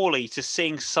poorly to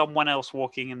seeing someone else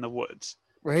walking in the woods?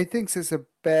 Well, he thinks it's a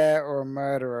bear or a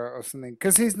murderer or something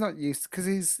because he's not used. Because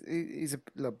he's a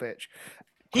little bitch.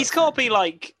 He's quite got to be frankly.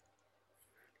 like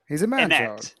He's a man child.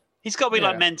 inept. He's got to be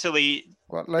like Yeah. mentally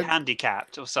What like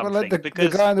handicapped or well, something. like the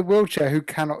because guy in the wheelchair who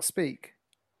cannot speak.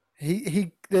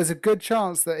 He there's a good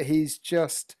chance that he's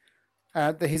just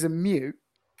that he's a mute,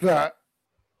 but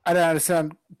I don't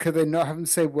understand. Could they not have him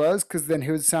say words? Because then he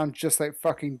would sound just like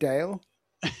fucking Dale.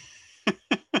 oh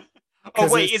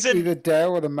 'Cause wait, it's isn't either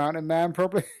Dale or the Mountain Man?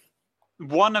 Probably.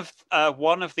 one of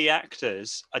the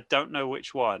actors? I don't know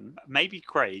which one. Maybe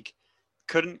Craig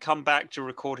couldn't come back to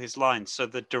record his lines, so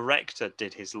the director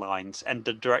did his lines, and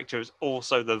the director is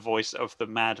also the voice of the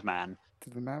madman.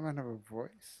 Did the Mountain Man have a voice?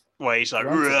 Where he's like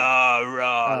Grunting. rah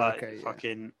rah, Oh, like okay, yeah.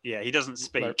 fucking yeah. He doesn't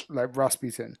speak. Like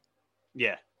Rasputin.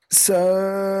 Yeah.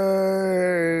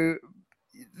 So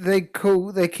they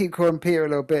keep calling Peter a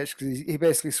little bitch because he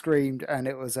basically screamed and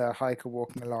it was a hiker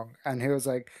walking along and he was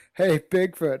like, "Hey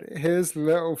Bigfoot, here's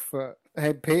Littlefoot.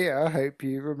 Hey Peter, hope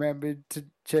you remembered to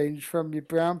change from your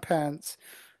brown pants.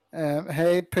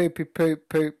 Hey poopy poop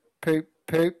poop poop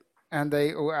poop," and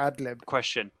they all ad lib.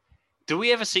 Question: do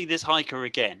we ever see this hiker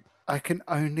again? I can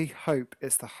only hope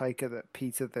it's the hiker that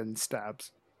Peter then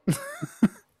stabs.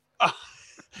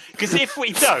 Because if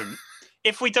we don't,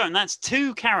 that's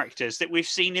two characters that we've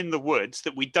seen in the woods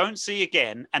that we don't see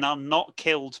again and are not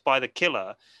killed by the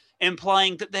killer,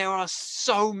 implying that there are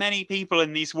so many people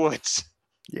in these woods.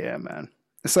 Yeah, man.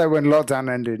 It's like when lockdown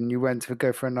ended and you went to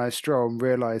go for a nice stroll and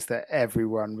realised that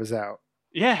everyone was out.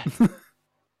 Yeah.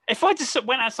 If I just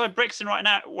went outside Brixton right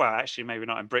now, well, actually, maybe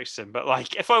not in Brixton, but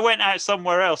like if I went out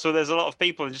somewhere else where there's a lot of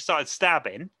people and just started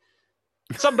stabbing,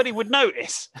 somebody would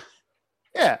notice.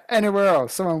 Yeah, anywhere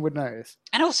else, someone would notice.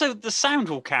 And also the sound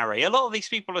will carry. A lot of these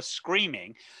people are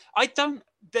screaming.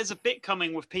 There's a bit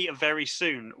coming with Peter very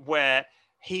soon where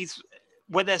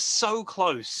they're so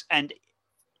close and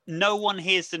no one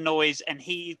hears the noise and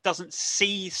he doesn't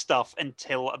see stuff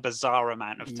until a bizarre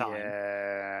amount of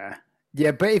time.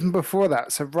 Yeah, but even before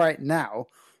that, so right now,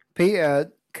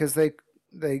 Peter, because they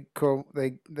call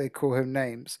him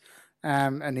names,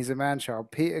 and he's a man child.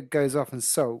 Peter goes off and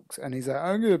sulks, and he's like,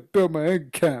 "I'm gonna build my own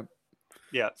camp."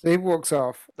 Yeah. So he walks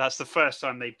off. That's the first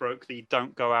time they broke the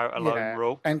don't go out alone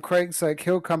rule. And Craig's like,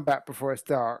 he'll come back before it's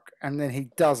dark, and then he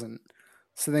doesn't.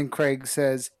 So then Craig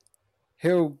says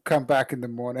he'll come back in the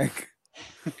morning.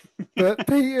 But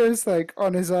Peter's like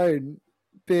on his own,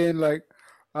 being like,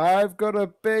 "I've got a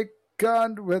big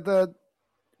gun with a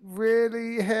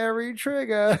really hairy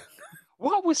trigger."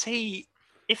 What was he?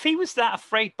 If he was that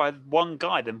afraid by one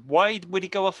guy, then why would he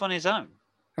go off on his own?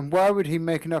 And why would he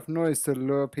make enough noise to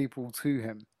lure people to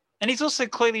him? And he's also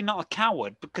clearly not a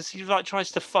coward because he like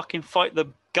tries to fucking fight the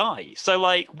guy. So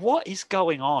like, what is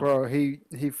going on? Bro, he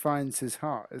finds his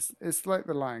heart. It's like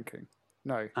the Lion King.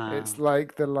 No, it's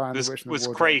like the Lion, the Witch, and the Was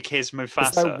Wardrobe. Craig his It's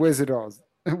Mufasa? like Wizard Oz.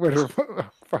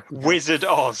 Wizard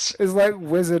Oz. It's like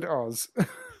Wizard Oz.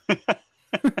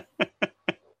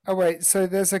 Oh wait, so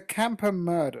there's a camper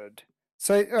murdered.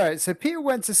 So all right, so Peter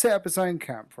went to set up his own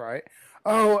camp, right?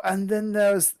 Oh, and then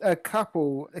there was a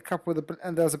couple with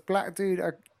and there was a black dude.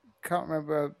 I can't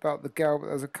remember about the girl, but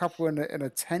there was a couple in a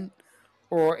tent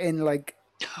or in like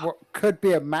what could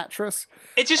be a mattress.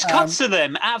 It just cuts to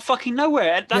them out of fucking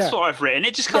nowhere. That's what I've written.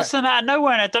 It just cuts to them out of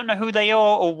nowhere, and I don't know who they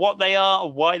are or what they are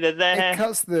or why they're there. It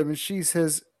cuts to them, and she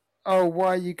says, "Oh, why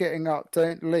are you getting up?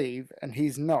 Don't leave." And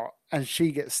he's not, and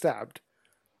she gets stabbed,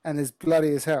 and is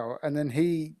bloody as hell. And then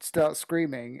he starts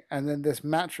screaming, and then this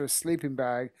mattress sleeping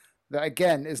bag that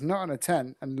again is not in a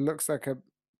tent and looks like a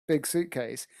big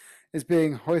suitcase is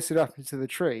being hoisted up into the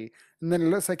tree. And then it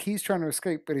looks like he's trying to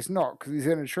escape, but he's not because he's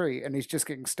in a tree and he's just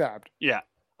getting stabbed. Yeah.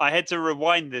 I had to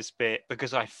rewind this bit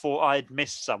because I thought I'd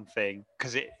missed something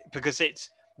because it's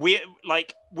we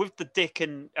like with the Dick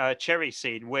and Cherry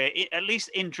scene we're at least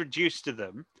introduced to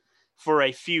them for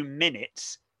a few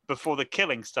minutes before the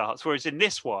killing starts, whereas in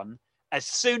this one, as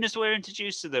soon as we're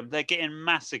introduced to them, they're getting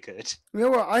massacred. You know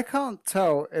what? I can't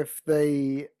tell if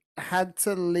they had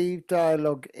to leave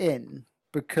dialogue in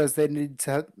because they needed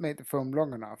to make the film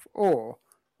long enough, or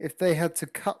if they had to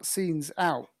cut scenes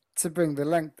out to bring the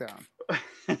length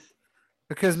down.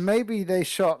 Because maybe they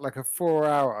shot like a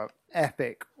 4-hour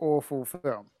epic, awful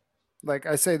film. Like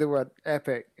I say the word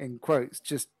epic in quotes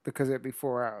just because it'd be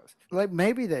 4 hours. Like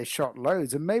maybe they shot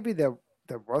loads, and maybe there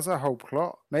was a whole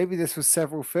plot. Maybe this was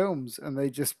several films and they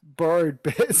just borrowed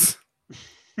bits.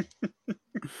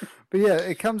 But yeah,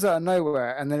 it comes out of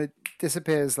nowhere and then it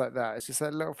disappears like that. It's just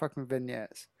like little fucking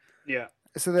vignettes. Yeah.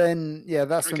 So then, yeah,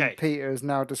 that's when Peter is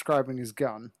now describing his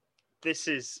gun.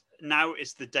 Now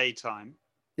it's the daytime.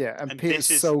 Yeah, and Peter's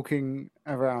sulking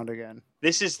around again.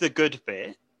 This is the good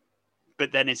bit,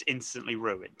 but then it's instantly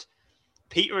ruined.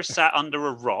 Peter is sat under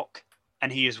a rock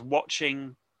and he is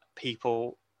watching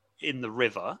people in the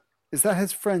river. Is that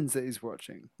his friends that he's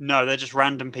watching? No, they're just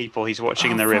random people he's watching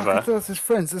in the river. I thought it was his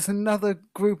friends. There's another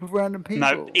group of random people.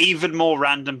 No, even more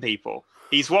random people.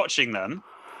 He's watching them,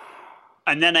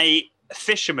 and then a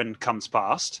fisherman comes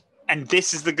past, and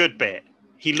this is the good bit.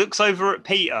 He looks over at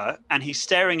Peter, and he's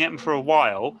staring at him for a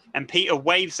while, and Peter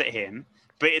waves at him,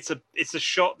 but it's a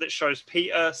shot that shows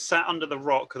Peter sat under the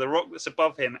rock that's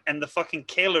above him, and the fucking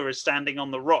killer is standing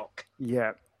on the rock.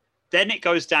 Yeah. Then it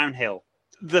goes downhill.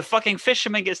 The fucking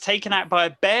fisherman gets taken out by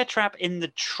a bear trap in the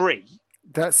tree.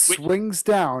 That swings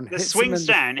down. Hits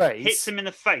him in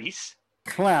the face.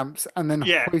 Clamps, and then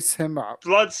hoists him up.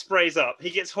 Blood sprays up. He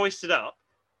gets hoisted up,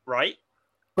 right?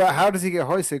 But how does he get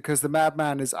hoisted? Because the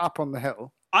madman is up on the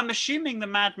hill. I'm assuming the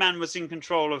madman was in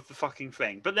control of the fucking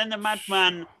thing. But then the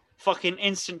madman fucking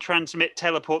instant transmit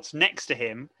teleports next to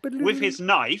him with his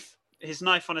knife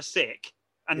on a stick.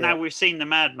 And now we've seen the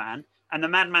madman. And the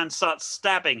madman starts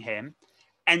stabbing him.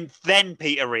 And then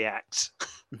Peter reacts.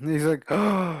 He's like,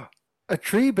 "Oh, a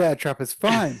tree bear trap is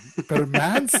fine, but a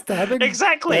man stabbing."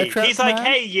 Exactly. He's like,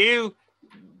 "Hey, you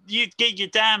get your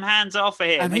damn hands off of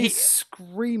him!" And he's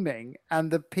screaming, and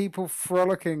the people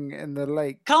frolicking in the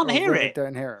lake can't hear it.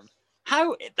 Don't hear him.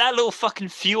 How that little fucking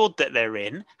fjord that they're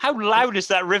in? How loud is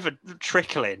that river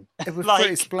trickling? It was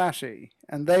pretty splashy,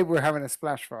 and they were having a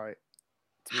splash fight.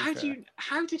 How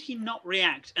did he not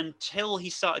react until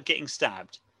he started getting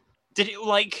stabbed? Did it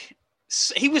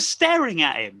he was staring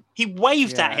at him. He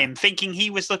waved at him thinking he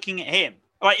was looking at him.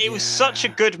 Like it was such a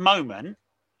good moment.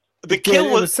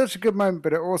 It was such a good moment,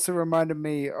 but it also reminded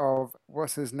me of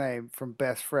what's his name from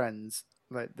Best Friends,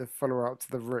 like the follow-up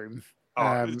to The Room.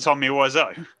 Tommy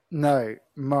Wiseau. No,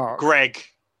 Mark. Greg.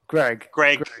 It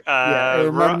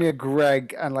reminded me of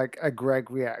Greg and like a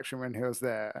Greg reaction when he was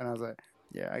there, and I was like,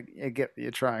 "Yeah, I get that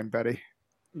you're trying, buddy."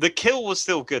 The kill was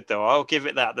still good, though. I'll give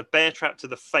it that. The bear trap to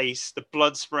the face, the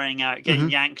blood spraying out, getting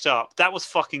yanked up. That was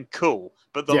fucking cool.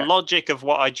 But the logic of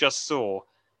what I just saw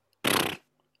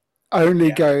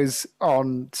only goes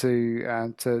on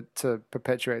to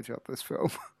perpetuate throughout this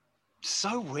film.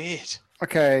 So weird.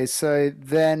 Okay, so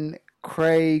then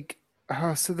Craig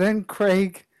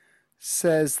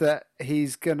says that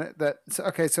he's gonna so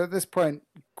at this point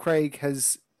Craig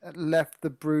has left the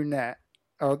brunette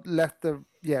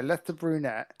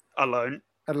alone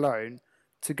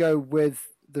to go with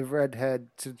the redhead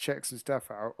to check some stuff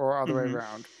out, or other way Mhm.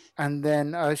 around. And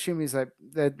then I assume he's like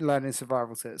they're learning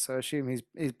survival tips, so I assume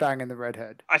he's banging the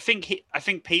redhead. I think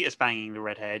Peter's banging the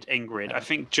redhead, Ingrid. I Yeah.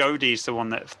 think Jodie's the one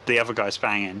that the other guy's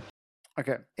banging.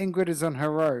 Okay, Ingrid is on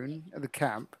her own at the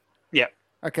camp. Yeah.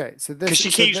 Okay, so this Because she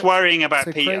so keeps that- worrying about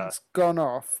so Peter. Craig's gone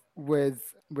off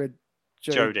with Jodie,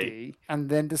 Jodie. and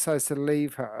then decides to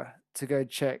leave her to go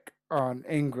check on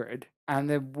Ingrid, and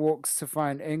then walks to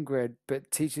find Ingrid,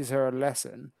 but teaches her a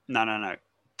lesson. No.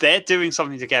 They're doing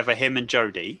something together, him and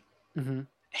Jodie. Mm-hmm.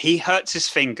 He hurts his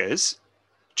fingers.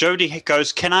 Jodie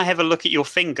goes, "Can I have a look at your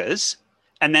fingers?"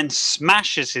 And then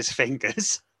smashes his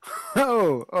fingers.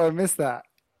 Oh, I missed that.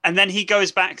 And then he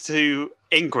goes back to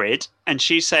Ingrid, and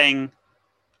she's saying,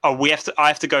 "Oh, I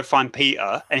have to go find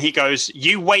Peter." And he goes,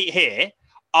 "You wait here.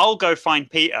 I'll go find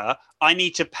Peter. I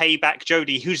need to pay back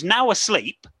Jodie, who's now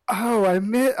asleep. Oh, I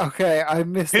missed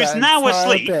Who's that now entire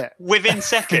asleep bit. within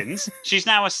seconds. She's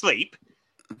now asleep."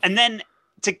 And then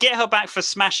to get her back for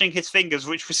smashing his fingers,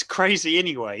 which was crazy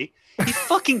anyway, he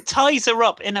fucking ties her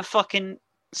up in a fucking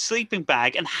sleeping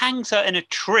bag and hangs her in a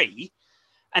tree,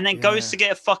 and then goes Yeah. to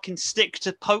get a fucking stick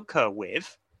to poke her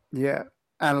with. Yeah,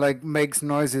 and like makes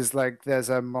noises like there's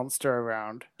a monster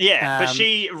around. Yeah, but Um,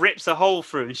 she rips a hole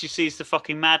through and she sees the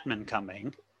fucking madman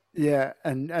coming. Yeah,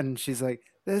 and she's like,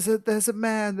 there's a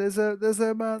man, there's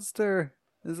a monster,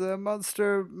 there's a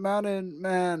monster mountain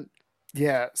man.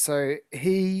 Yeah, so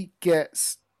he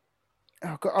gets.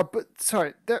 Oh god! But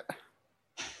sorry,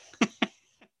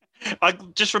 I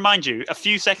just remind you, a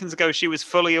few seconds ago she was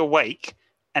fully awake,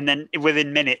 and then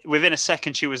within a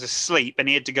second she was asleep, and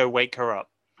he had to go wake her up.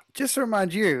 just to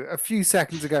remind you, a few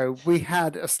seconds ago we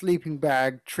had a sleeping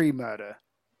bag tree murder.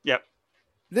 Yep.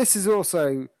 This is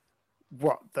also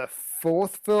what the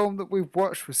fourth film that we've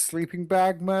watched with sleeping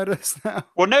bag murders now.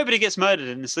 Well, nobody gets murdered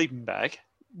in the sleeping bag.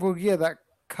 Well, yeah, that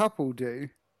couple do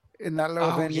in that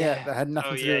little vignette that had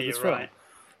nothing to do with this film. right.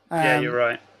 Yeah, you're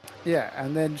right. Yeah,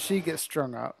 and then she gets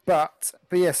strung up. But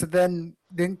yeah, so then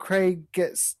Craig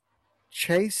gets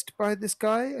chased by this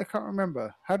guy. I can't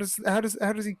remember. How does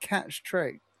he catch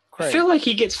Craig? I feel like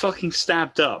he gets fucking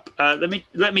stabbed up.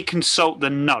 Let me consult the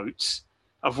notes,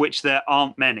 of which there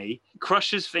aren't many.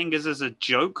 Crushes fingers as a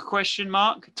joke? Question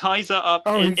mark. Ties her up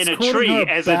in he's a calling tree her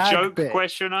as a bag joke? bitch.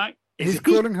 Question mark. He's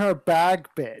calling her a bag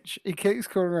bitch. He keeps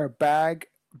calling her a bag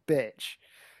bitch.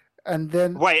 And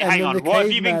then Wait, and hang then on. the What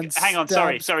have you been? caveman Hang on.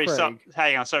 Sorry. stabs Stop. Craig.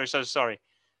 Hang on. Sorry.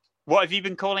 What have you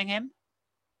been calling him?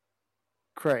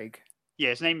 Craig. Yeah,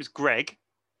 his name is Greg,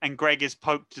 and Greg is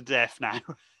poked to death now.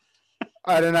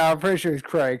 I don't know. I'm pretty sure it's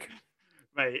Craig.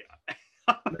 Mate,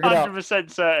 it up. 100%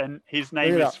 certain his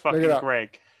name Look it is up, look it fucking up.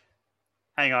 Greg.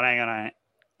 Hang on.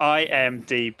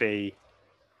 IMDb.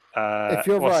 If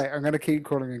you're right, I'm going to keep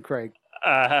calling him Craig.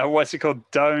 What's it called?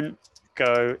 Don't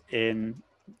go in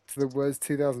To the words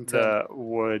 2010. the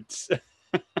woods.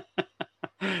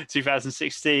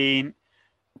 2016.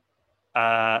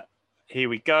 Here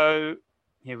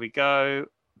we go.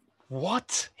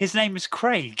 What? His name is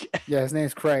Craig? Yeah, his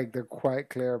name's Craig. They're quite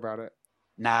clear about it.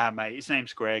 Nah, mate. His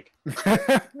name's Greg.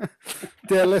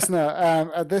 Dear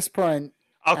listener, at this point,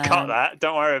 I'll cut that.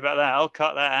 Don't worry about that. I'll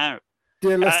cut that out.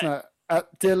 dear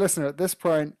listener, at this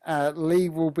point, Lee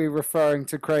will be referring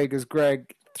to Craig as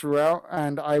Greg throughout,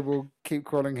 and I will keep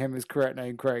calling him his correct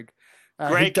name, Craig. He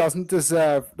Greg- doesn't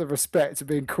deserve the respect of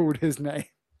being called his name.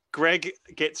 Greg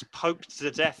gets poked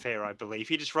to death here, I believe.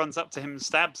 He just runs up to him and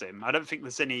stabs him. I don't think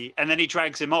there's any... And then he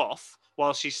drags him off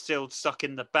while she's still stuck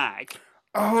in the bag.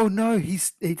 Oh no,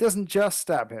 he doesn't just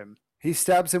stab him. He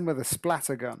stabs him with a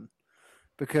splatter gun.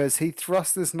 Because he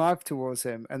thrusts this knife towards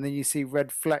him, and then you see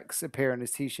red flecks appear on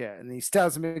his t-shirt, and he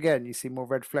stabs him again. You see more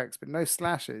red flecks, but no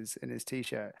slashes in his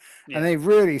t-shirt. Yeah. And then he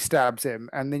really stabs him,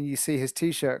 and then you see his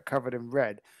t-shirt covered in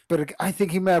red. But I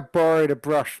think he may have borrowed a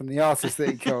brush from the artist that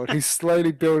he killed, who's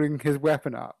slowly building his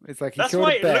weapon up. It's like he That's killed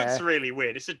why a it bear. looks really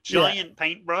weird. It's a giant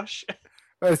paintbrush.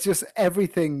 It's just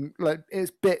everything, like it's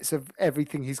bits of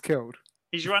everything he's killed.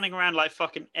 He's running around like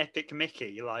fucking Epic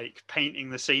Mickey, like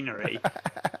painting the scenery.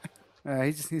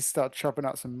 He just needs to start chopping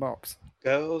up some mops.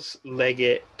 Girls,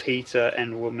 Leggett, Peter,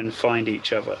 and woman find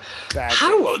each other. Bad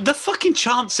How the fucking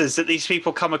chances that these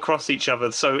people come across each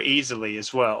other so easily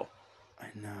as well? I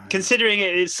know. Considering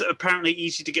it is apparently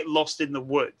easy to get lost in the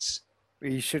woods.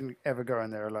 You shouldn't ever go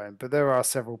in there alone, but there are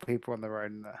several people on their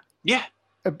own in there. Yeah,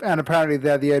 And apparently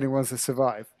they're the only ones that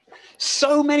survive.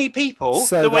 so many people.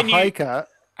 So that the when you hiker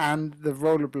and the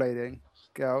rollerblading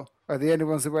girl are the only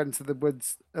ones that went into the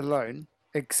woods alone,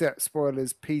 except,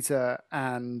 spoilers, Peter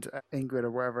and Ingrid,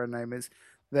 or whatever her name is.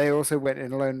 They also went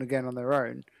in alone again on their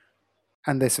own,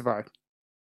 and they survived.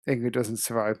 Ingrid doesn't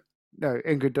survive. No,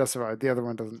 Ingrid does survive. The other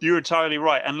one doesn't. You're entirely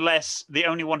right. Unless the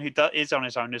only one who is on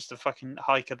his own is the fucking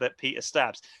hiker that Peter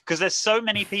stabs. Because there's so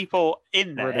many people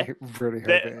in there Really hope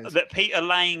it is. that Peter,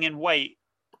 laying in wait,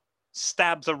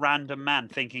 stabs a random man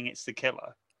thinking it's the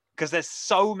killer. Because there's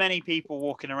so many people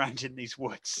walking around in these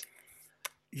woods.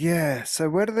 Yeah. So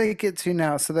where do they get to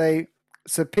now?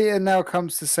 So Peter now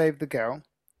comes to save the girl.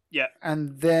 Yeah.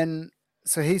 And then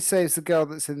so he saves the girl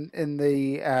that's in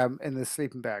the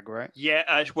sleeping bag, right?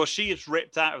 Yeah. Well, she is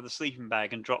ripped out of the sleeping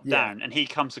bag and dropped down, and he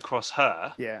comes across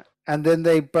her. Yeah. And then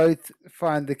they both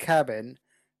find the cabin,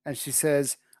 and she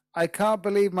says, "I can't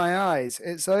believe my eyes.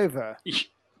 It's over."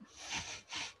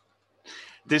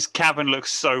 This cabin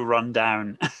looks so run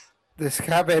down. This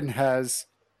cabin has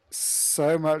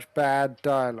so much bad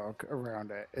dialogue around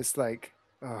it. It's like,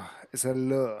 it's a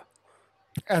lure.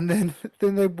 And then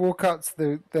they walk up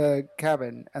to the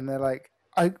cabin and they're like,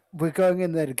 we're going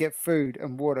in there to get food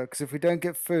and water, because if we don't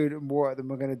get food and water, then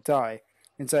we're going to die.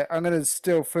 And so I'm going to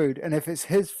steal food, and if it's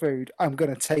his food, I'm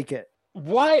going to take it.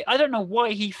 Why? I don't know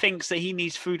why he thinks that he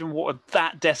needs food and water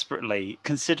that desperately,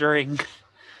 considering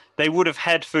they would have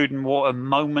had food and water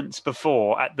moments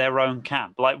before at their own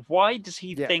camp. Like, why does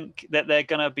he think that they're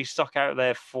going to be stuck out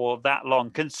there for that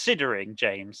long, considering,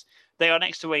 James, they are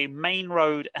next to a main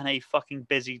road and a fucking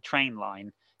busy train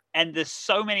line. And there's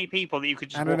so many people that you could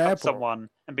just walk up to someone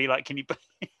and be like, can you...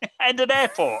 and an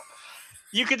airport.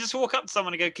 You could just walk up to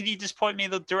someone and go, can you just point me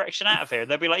the direction out of here?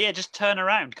 They'll be like, yeah, just turn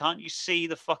around. Can't you see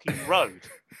the fucking road?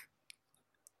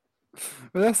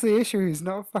 But that's the issue. He's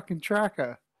not a fucking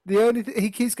tracker. The only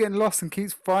he keeps getting lost and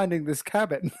keeps finding this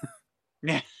cabin.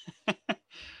 Yeah.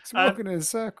 He's walking in a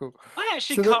circle. I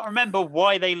actually can't remember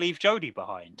why they leave Jodie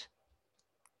behind.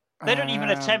 They don't even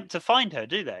attempt to find her,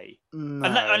 do they? No.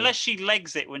 Unless she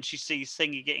legs it when she sees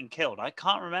Singer getting killed. I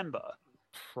can't remember.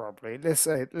 Probably. Let's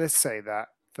say that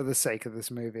for the sake of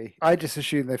this movie. I just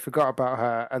assumed they forgot about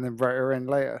her and then wrote her in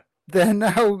later. Then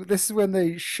now, this is when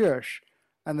they shush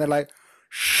and they're like,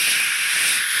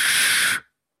 shh.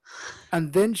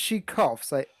 And then she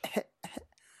coughs like,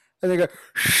 and they go,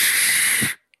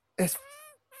 shh. It's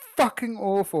fucking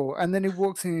awful. And then he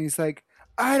walks in and he's like,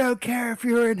 I don't care if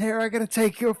you're in here, I'm going to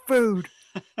take your food.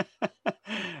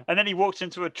 And then he walks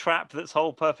into a trap that's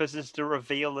whole purpose is to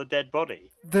reveal the dead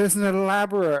body. There's an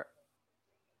elaborate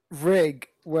rig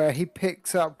where he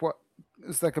picks up what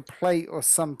is like a plate or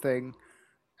something,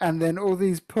 and then all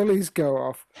these pulleys go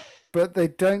off, but they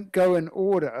don't go in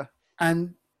order,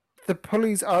 and the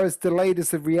pulleys are as delayed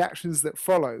as the reactions that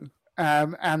follow.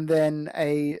 And then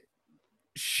a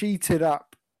sheeted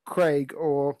up Greg,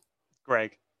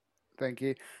 thank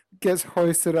you, gets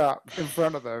hoisted up in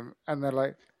front of them, and they're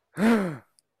like,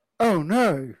 oh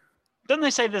no. Don't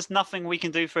they say there's nothing we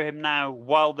can do for him now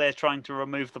while they're trying to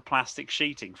remove the plastic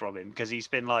sheeting from him because he's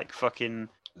been like fucking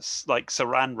like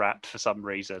saran wrapped for some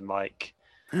reason? Like,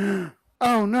 oh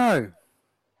no.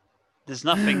 There's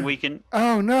nothing we can.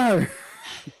 Oh no.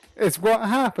 It's what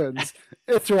happens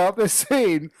throughout this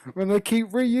scene when they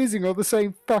keep reusing all the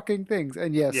same fucking things.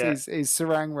 And yes, he's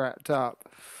saran wrapped up.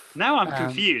 Now I'm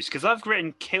confused because I've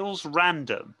written kills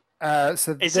random.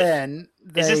 So is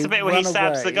this the bit where he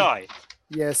stabs the guy?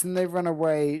 Yes, and they run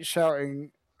away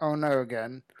shouting, oh no,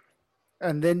 again.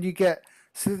 And then you get...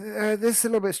 So this is a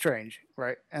little bit strange,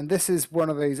 right? And this is one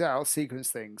of those out-sequence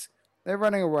things. They're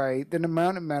running away, then a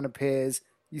mountain man appears.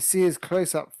 You see his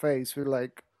close-up face with,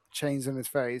 like, chains on his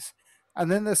face.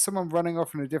 And then there's someone running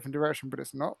off in a different direction, but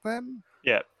it's not them.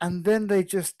 Yeah. And then they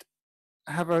just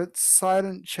have a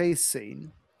silent chase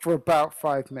scene for about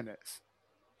 5 minutes.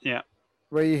 Yeah.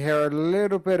 Where you hear a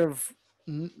little bit of,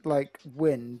 like,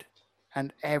 wind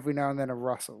and every now and then a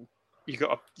rustle. You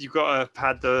got to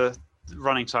pad the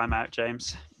running time out,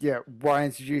 James. Yeah, why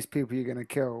introduce people you're going to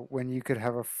kill when you could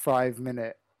have a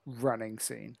 5-minute running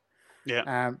scene?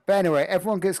 Yeah. But anyway,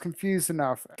 everyone gets confused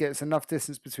enough, gets enough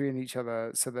distance between each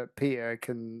other so that Peter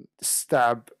can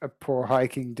stab a poor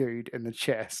hiking dude in the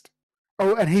chest.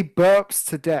 Oh, and he burps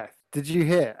to death. Did you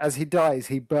hear? As he dies,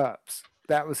 he burps.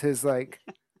 That was his, like...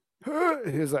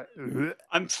 he was like...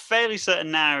 I'm fairly certain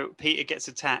now Peter gets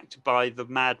attacked by the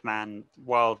madman,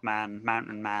 wild man,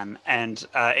 mountain man, and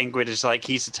Ingrid is like,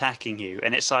 he's attacking you.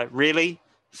 And it's like, really?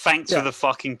 Thanks for the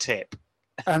fucking tip.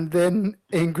 And then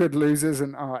Ingrid loses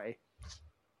an eye.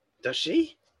 Does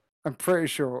she? I'm pretty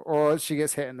sure. Or she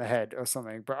gets hit in the head or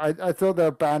something. But I thought they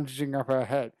were bandaging up her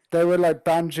head. They were like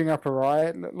bandaging up her eye,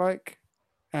 it looked like,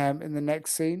 in the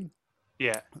next scene.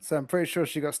 Yeah. So I'm pretty sure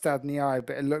she got stabbed in the eye,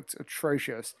 but it looked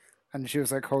atrocious. And she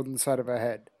was like holding the side of her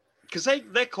head. Because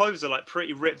their clothes are like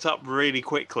pretty ripped up really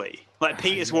quickly. Like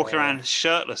Peter's walking around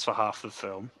shirtless for half the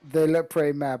film. They look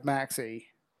pretty Mad Maxy.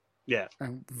 Yeah.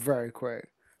 And very quick.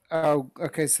 Oh,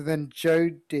 okay. So then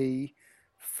Jodie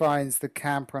finds the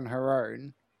camp on her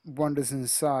own, wanders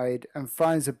inside, and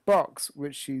finds a box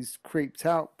which she's creeped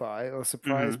out by or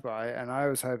surprised by. And I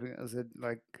was hoping it was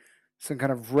like some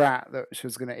kind of rat that she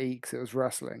was going to eat because it was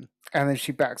rustling. And then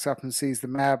she backs up and sees the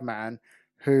madman,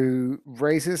 who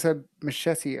raises a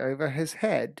machete over his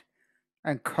head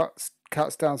and cuts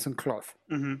down some cloth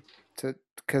to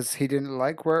because he didn't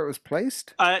like where it was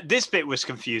placed. This bit was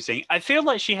confusing. I feel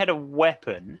like she had a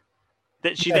weapon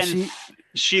that she Yeah, then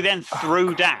she then threw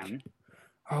God. down.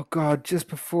 Oh God! Just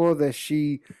before this,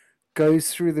 she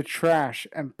goes through the trash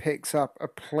and picks up a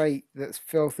plate that's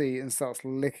filthy and starts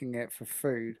licking it for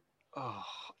food. Oh,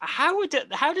 how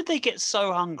did they get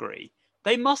so hungry?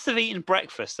 They must have eaten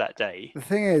breakfast that day. The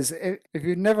thing is, if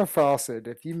you've never fasted,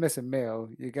 if you miss a meal,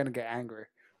 you're gonna get angry.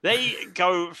 They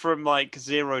go from like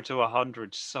 0 to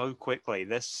 100 so quickly.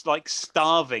 They're like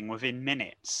starving within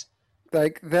minutes.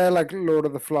 Like they're like Lord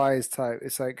of the Flies type.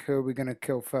 It's like, who are we gonna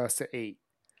kill first to eat?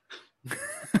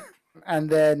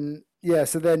 And then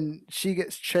so then she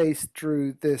gets chased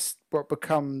through this what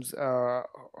becomes a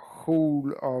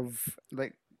hall of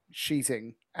like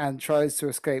sheeting and tries to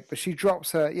escape, but she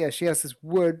drops her. Yeah, she has this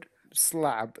wood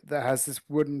slab that has this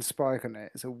wooden spike on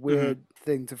it. It's a weird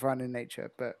thing to find in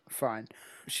nature, but fine.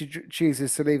 She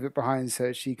chooses to leave it behind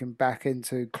so she can back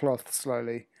into cloth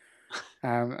slowly.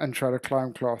 And try to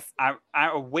climb cloth. Out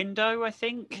a window, I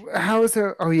think. How is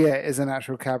there? Oh yeah, it is an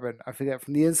actual cabin. I forget.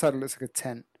 From the inside, it looks like a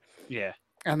tent. Yeah.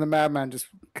 And the madman just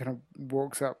kind of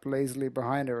walks up lazily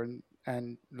behind her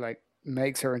and like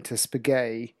makes her into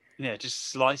spaghetti. Yeah, just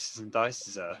slices and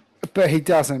dices her. But he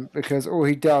doesn't, because all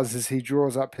he does is he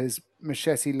draws up his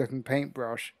machete-looking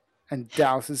paintbrush and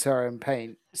douses her in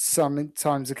paint.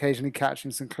 Sometimes occasionally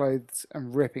catching some clothes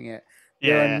and ripping it.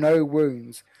 There are no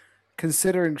wounds.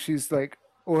 Considering she's like,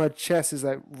 all her chest is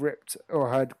like ripped, or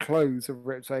her clothes are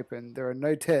ripped open. There are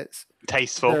no tits.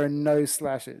 Tasteful. There are no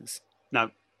slashes. No.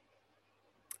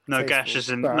 No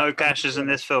Tasteful, gashes in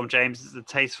this film, James. It's a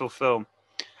tasteful film.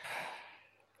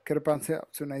 Could have bumped it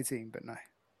up to an 18, but no.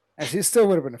 Actually, it still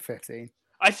would have been a 15.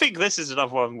 I think this is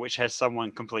another one which has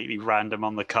someone completely random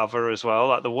on the cover as well.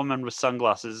 Like the woman with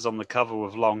sunglasses is on the cover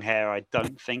with long hair. I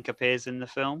don't think appears in the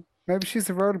film. Maybe she's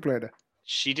a rollerblader.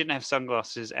 She didn't have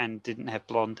sunglasses and didn't have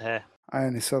blonde hair. I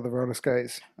only saw the roller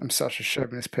skates. I'm such a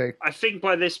chauvinist pig. I think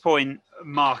by this point,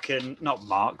 not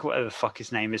Mark, whatever the fuck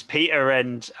his name is, Peter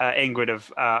and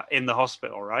Ingrid are in the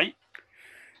hospital, right?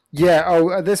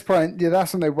 Yeah, at this point,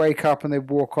 that's when they wake up and they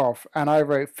walk off. And I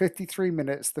wrote 53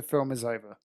 minutes, the film is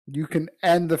over. You can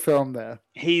end the film there.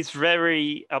 He's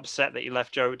very upset that he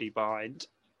left Jodie behind.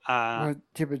 Well,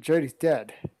 yeah, but Jodie's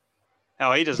dead.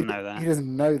 Oh, he doesn't know that. He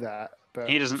doesn't know that. But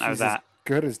he doesn't know that.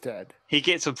 Good as dead. He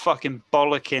gets a fucking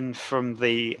bollocking from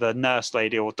the nurse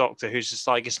lady or doctor who's just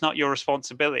like, it's not your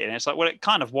responsibility. And it's like, well, it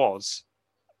kind of was.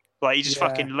 Like, he just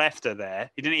fucking left her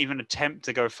there. He didn't even attempt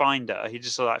to go find her. He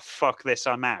just like, fuck this,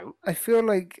 I'm out. I feel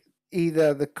like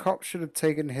either the cops should have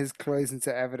taken his clothes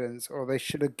into evidence, or they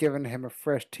should have given him a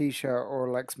fresh t-shirt or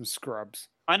like some scrubs.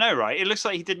 I know, right? It looks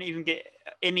like he didn't even get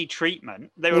any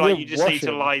treatment. They were like, you just need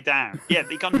to lie down. Yeah,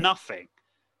 they got nothing.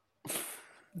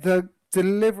 The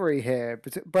delivery here,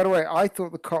 but by the way, I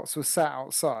thought the cops were sat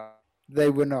outside. They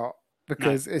were not,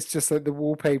 because it's just like the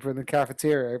wallpaper in the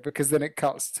cafeteria, because then it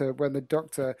cuts to when the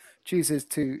doctor chooses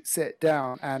to sit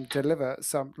down and deliver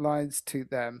some lines to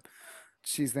them.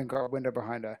 She's then got a window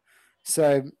behind her.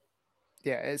 So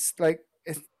yeah, it's like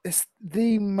it's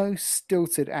the most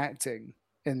stilted acting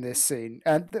in this scene.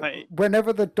 And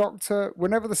whenever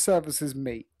the services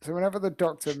meet, so whenever the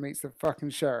doctor meets the fucking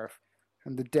sheriff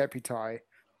and the deputy,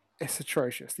 it's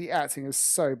atrocious. The acting is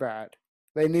so bad.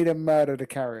 They need a murder to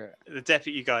carry it. The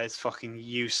deputy guy is fucking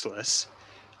useless.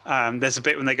 There's a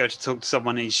bit when they go to talk to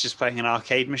someone and he's just playing an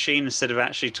arcade machine instead of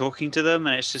actually talking to them.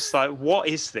 And it's just like, what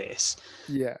is this?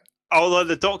 Yeah. Although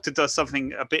the doctor does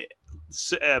something a bit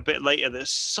later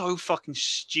that's so fucking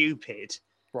stupid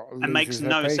and makes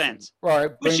no sense. Right,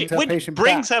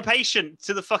 brings her patient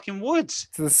to the fucking woods.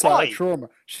 To the site of trauma.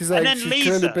 She's like, she's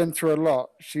clearly been through a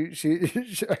lot. She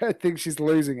I think she's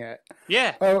losing it.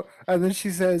 Yeah. Oh, and then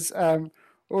she says,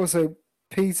 also,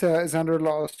 Peter is under a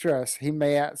lot of stress. He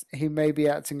may be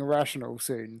acting irrational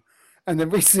soon. And then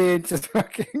we see it just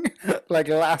fucking like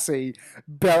Lassie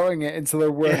belting it into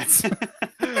the woods.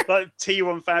 Yeah. Like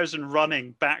T-1000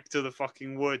 running back to the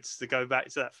fucking woods to go back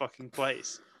to that fucking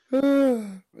place.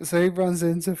 So he runs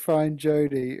in to find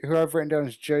Jodie, who I've written down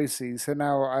as Josie. So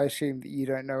now I assume that you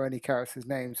don't know any character's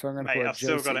name. So I'm going to put Josie.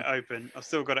 I've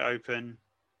still got it open.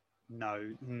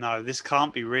 No, this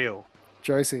can't be real.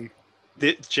 Josie.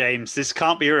 James, this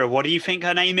can't be real. What do you think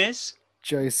her name is?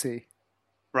 Josie.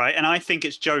 right? And I think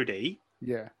it's Jodie.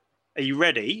 Yeah. Are you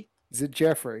ready? Is it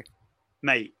Jeffrey?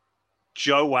 Mate,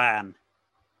 Joanne.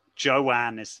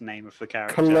 Joanne is the name of the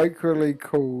character. Colloquially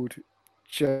called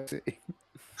Josie.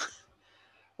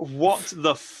 What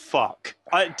the fuck?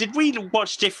 Did we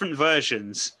watch different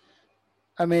versions?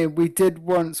 I mean, we did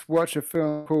once watch a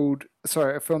film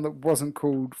that wasn't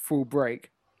called Full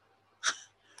Break.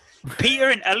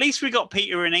 At least we got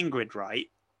Peter and Ingrid right.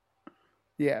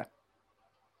 Yeah.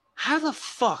 How the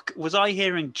fuck was I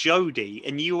hearing Jodie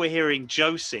and you were hearing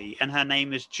Josie and her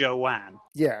name is Joanne?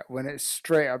 Yeah, when it's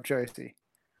straight up Josie.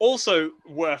 Also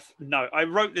worth note, I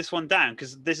wrote this one down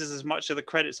because this is as much of the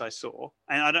credits I saw,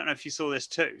 and I don't know if you saw this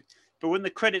too, but when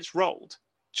the credits rolled,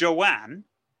 Joanne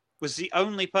was the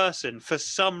only person, for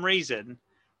some reason,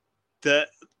 that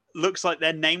looks like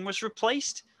their name was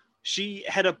replaced. She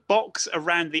had a box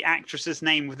around the actress's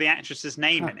name with the actress's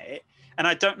name in it, and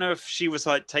I don't know if she was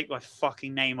like, take my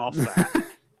fucking name off that.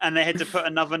 And they had to put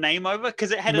another name over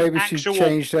because it had Maybe an actual. she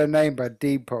changed her name by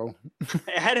Deepo.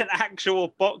 It had an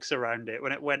actual box around it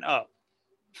when it went up.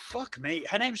 Fuck me.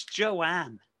 Her name's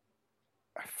Joanne.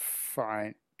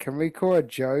 Fine. Can we call her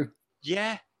Joe?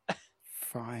 Yeah.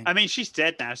 Fine. I mean, she's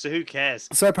dead now, so who cares?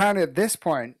 So apparently at this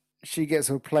point, she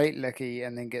gets all plate licky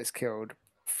and then gets killed.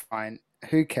 Fine.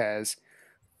 Who cares?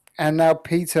 And now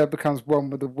Peter becomes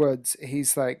one with the woods.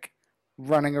 He's like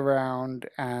running around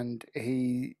and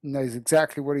he knows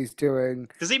exactly what he's doing.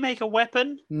 Does he make a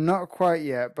weapon? Not quite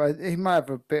yet, but he might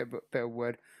have a bit of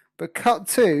wood. But cut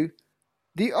to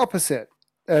the opposite.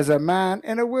 There's a man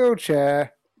in a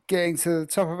wheelchair getting to the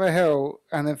top of a hill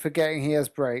and then forgetting he has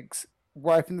brakes,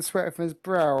 wiping the sweat from his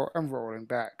brow and rolling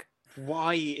back.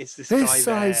 Why is this This guy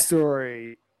side there?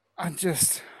 story,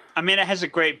 I mean, it has a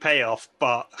great payoff,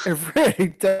 but... It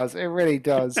really does. It really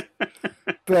does.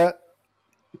 But,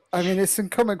 I mean, it's some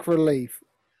comic relief.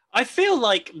 I feel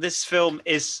like this film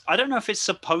is... I don't know if it's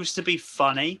supposed to be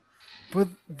funny. But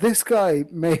this guy,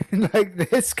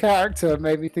 this character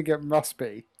made me think it must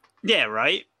be. Yeah,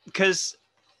 right? Because,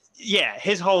 yeah,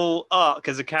 his whole arc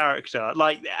as a character,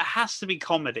 like, it has to be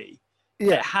comedy.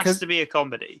 Yeah, it has to be a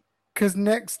comedy. Because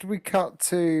next we cut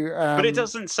to... but it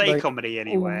doesn't say comedy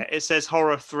anywhere. It says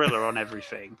horror thriller on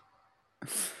everything.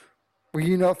 Were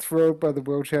you not thrilled by the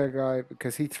wheelchair guy?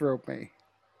 Because he thrilled me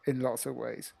in lots of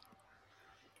ways.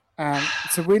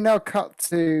 So we now cut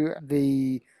to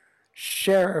the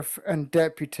sheriff and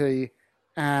deputy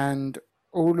and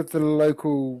all of the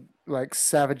local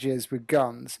savages with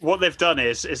guns. What they've done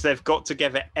is they've got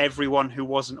together everyone who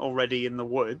wasn't already in the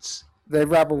woods. They're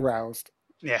rabble-roused.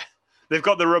 Yeah. They've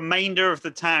got the remainder of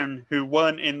the town who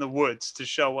weren't in the woods to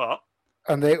show up.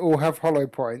 And they all have hollow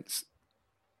points.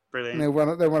 Brilliant.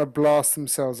 And they want to blast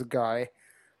themselves a guy.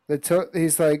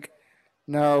 He's like,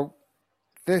 no,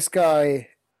 this guy,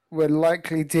 we're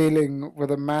likely dealing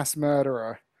with a mass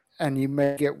murderer, and you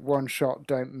may get one shot,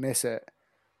 don't miss it.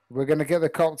 We're going to get the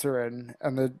copter in,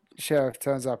 and the sheriff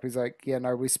turns up. He's like, yeah,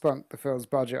 no, we spunked the film's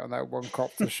budget on that one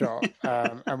copter shot,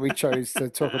 and we chose to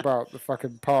talk about the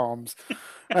fucking palms.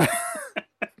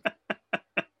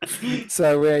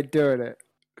 So we ain't doing it.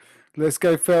 Let's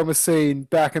go film a scene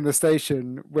back in the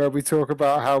station where we talk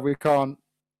about how we can't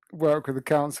work with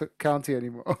the county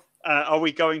anymore. Are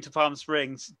we going to Palm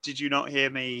Springs? Did you not hear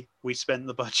me? We spent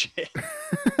the budget.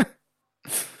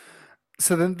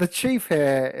 So then the chief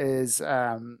here is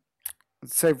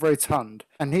so rotund,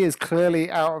 and he is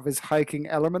clearly out of his hiking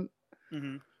element.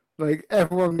 Mm-hmm. Like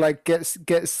everyone gets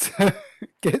to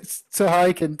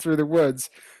hiking through the woods,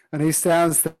 and he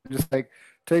stands there and just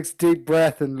takes a deep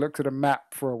breath and looks at a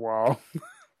map for a while.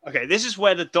 Okay, this is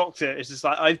where the doctor is just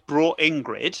like, I've brought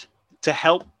Ingrid to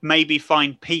help maybe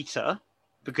find Peter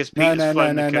because Peter's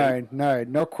No,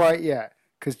 not quite yet.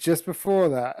 Because just before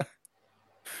that,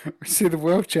 we see the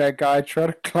wheelchair guy try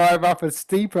to climb up a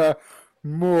steeper,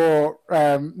 more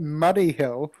muddy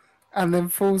hill, and then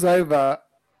falls over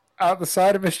out the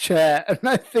side of his chair, and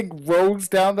I think rolls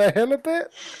down the hill a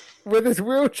bit with his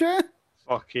wheelchair.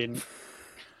 Fucking.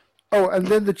 Oh, and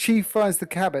then the chief finds the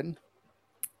cabin.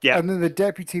 Yeah. And then the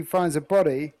deputy finds a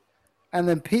body, and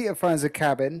then Peter finds a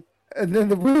cabin, and then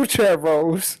the wheelchair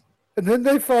rolls, and then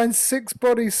they find 6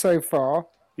 bodies so far.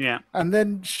 Yeah. And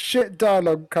then shit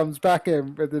dialogue comes back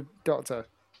in with the doctor.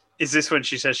 Is this when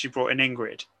she says she brought in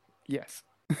Ingrid? Yes.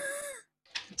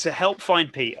 To help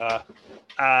find Peter,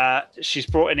 she's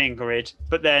brought in Ingrid,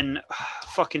 but then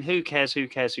fucking who cares?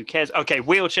 Okay,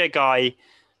 wheelchair guy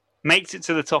makes it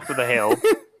to the top of the hill.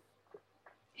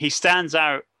 He stands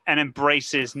out and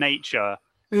embraces nature.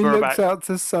 He looks out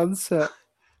to sunset.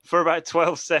 For about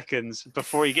 12 seconds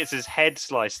before he gets his head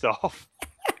sliced off.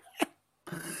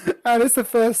 And it's the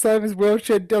first time his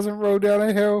wheelchair doesn't roll down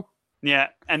a hill. Yeah,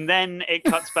 and then it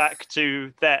cuts back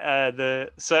to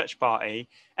the search party,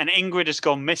 and Ingrid has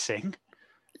gone missing,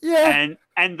 Yeah.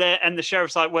 and the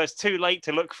sheriff's like, "Well, it's too late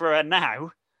to look for her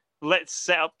now. Let's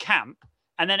set up camp."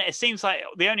 And then it seems like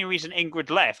the only reason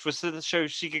Ingrid left was so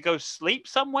she could go sleep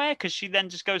somewhere, because she then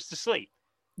just goes to sleep.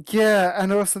 Yeah,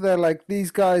 and also they're like,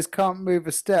 these guys can't move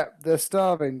a step. They're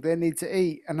starving. They need to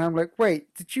eat. And I'm like,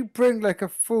 wait, did you bring like a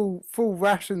full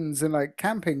rations and like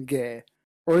camping gear,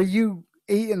 or are you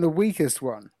eating the weakest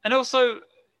one? And also,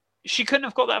 she couldn't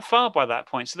have got that far by that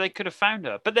point, so they could have found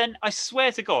her. But then, I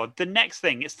swear to God, the next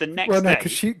thing, it's the next Well, no,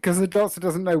 day. because the doctor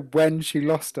doesn't know when she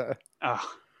lost her.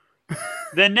 Oh.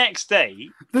 The next day,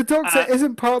 The doctor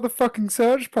isn't part of the fucking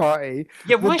search party.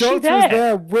 Yeah, why is the she doctor was there?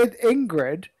 there with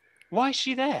Ingrid. Why is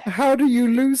she there? How do you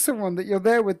lose someone that you're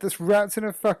there with that's wrapped in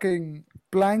a fucking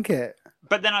blanket?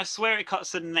 But then I swear it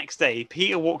cuts to the next day.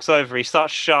 Peter walks over, he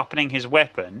starts sharpening his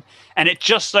weapon, and it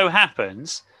just so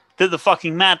happens that the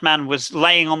fucking madman was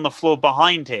laying on the floor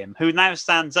behind him, who now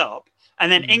stands up, and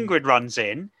then Ingrid runs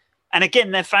in, and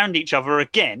again they've found each other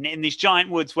again in these giant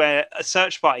woods where a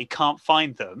search party can't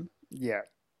find them. Yeah.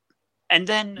 And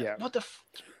then what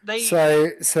the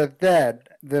So then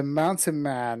the mountain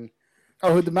man.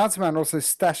 Oh, the mountain man also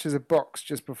stashes a box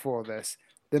just before this.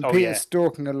 Then Peter's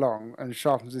stalking along and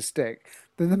sharpens his stick.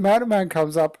 Then the mountain man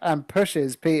comes up and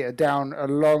pushes Peter down a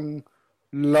long,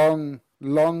 long,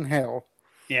 long hill.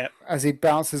 Yeah. As he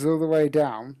bounces all the way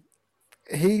down,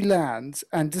 he lands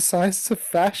and decides to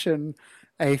fashion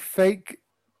a fake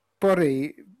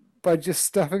body by just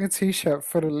stuffing a t-shirt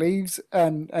full of leaves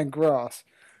and grass.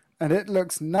 And it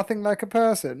looks nothing like a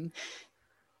person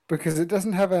because it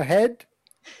doesn't have a head,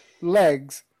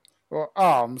 legs, or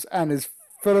arms, and is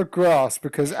full of grass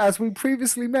because, as we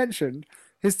previously mentioned,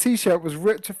 his t-shirt was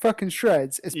ripped to fucking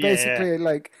shreds. It's basically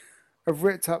like a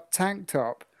ripped up tank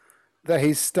top that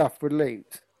he's stuffed with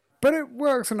leaves. But it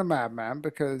works on a madman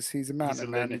because he's a mountain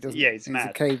man. He's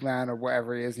a caveman or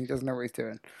whatever he is, and he doesn't know what he's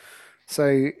doing.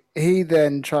 So he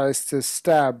then tries to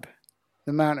stab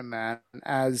the mountain man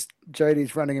as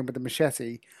Jodie's running in with the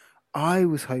machete. I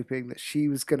was hoping that she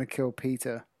was going to kill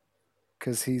Peter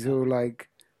because he's all like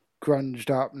grunged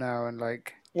up now and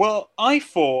like... Well, I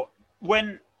thought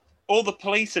when all the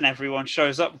police and everyone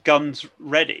shows up, guns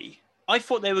ready, I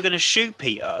thought they were going to shoot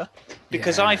Peter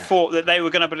because I thought that they were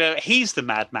going to be like, he's the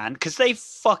madman, because they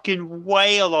fucking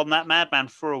wail on that madman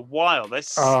for a while. They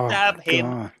stab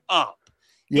him up.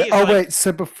 Yeah. Oh, wait.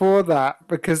 So before that,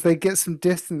 because they get some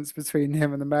distance between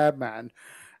him and the madman,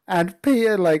 and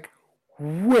Peter like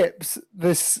whips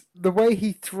this. The way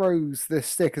he throws this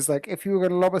stick is like if you were going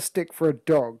to lob a stick for a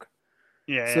dog.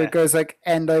 Yeah. So it goes like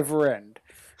end over end,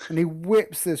 and he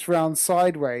whips this round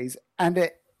sideways, and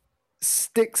it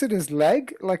sticks in his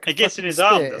leg like it gets in his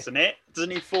arm, doesn't it?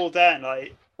 Doesn't he fall down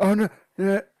like? Oh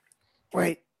no!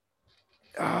 Wait.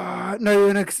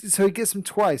 No. So he gets him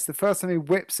twice. The first time he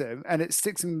whips him, and it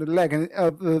sticks him in the leg and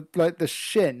the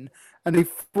shin, and he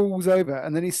falls over.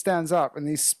 And then he stands up and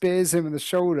he spears him in the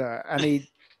shoulder, and he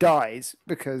dies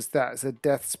because that's a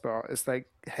death spot. It's like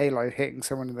Halo hitting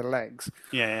someone in the legs.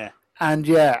 Yeah. And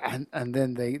and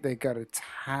then they go to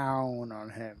town on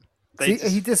him.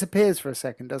 He disappears for a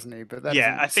second, doesn't he? But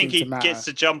I think he gets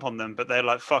to jump on them, but they're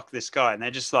like, "Fuck this guy," and they're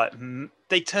just like,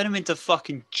 they turn him into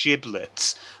fucking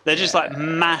giblets. They're just like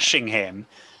mashing him,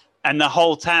 and the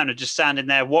whole town are just standing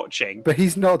there watching. But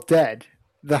he's not dead.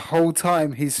 The whole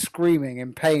time he's screaming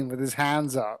in pain with his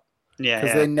hands up. Yeah,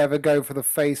 because they never go for the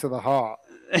face or the heart.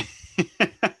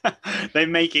 They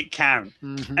make it count,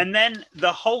 Mm-hmm. and then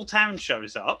the whole town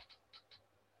shows up,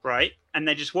 right? And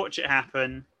they just watch it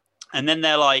happen, and then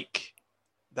they're like,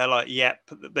 yep.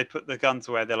 They put the guns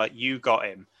away. They're like, you got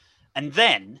him. And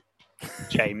then,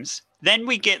 James, then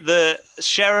we get the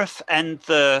sheriff and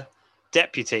the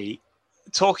deputy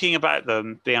talking about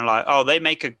them being like, oh, they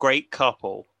make a great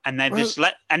couple, and they just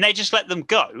let them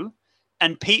go,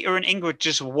 and Peter and Ingrid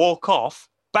just walk off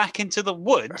back into the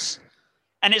woods,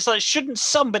 and it's like, shouldn't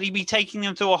somebody be taking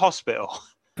them to a hospital?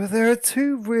 But there are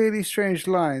two really strange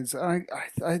lines. I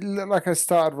look like I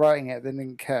started writing it, then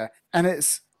didn't care, and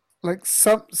it's like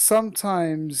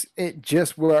sometimes it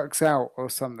just works out or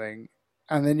something,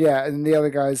 and then and the other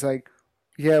guy's like,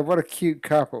 yeah, what a cute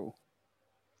couple.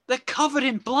 They're covered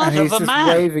in blood and of a man.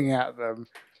 He's just waving at them,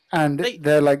 and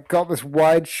they're like got this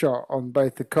wide shot on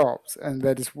both the cops, and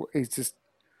they just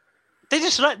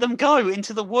let them go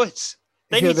into the woods.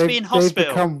 They need to be in hospital. They've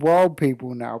become wild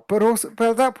people now. But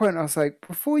at that point, I was like,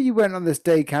 before you went on this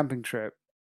day camping trip,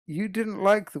 you didn't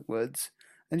like the woods,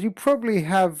 and you probably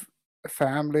have a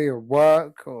family or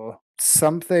work or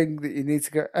something that you need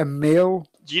to go, a meal.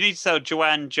 You need to tell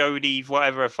Joanne, Jodie,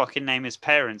 whatever her fucking name is,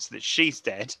 parents that she's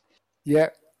dead. Yeah,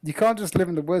 you can't just live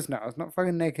in the woods now. It's not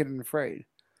fucking Naked and Afraid.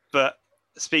 But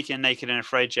speaking of Naked and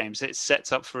Afraid, James, it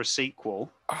sets up for a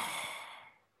sequel.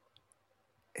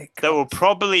 There will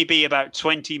probably be about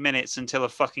 20 minutes until a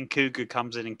fucking cougar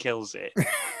comes in and kills it.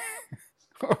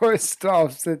 Or it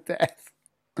starves to death.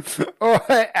 Or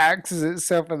it axes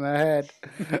itself in the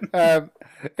head.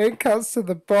 It cuts to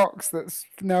the box that's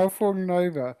now fallen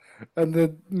over, and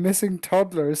the missing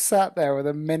toddler is sat there with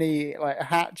a mini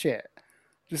hatchet,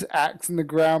 just axing the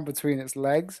ground between its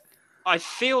legs. I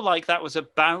feel like that was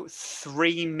about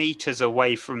 3 meters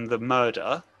away from the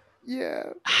murder.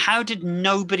 Yeah. How did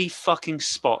nobody fucking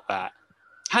spot that?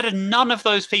 How did none of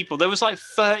those people, there was like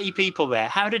 30 people there,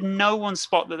 how did no one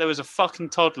spot that there was a fucking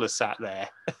toddler sat there?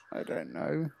 I don't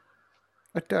know.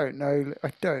 I don't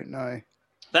know.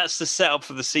 That's the setup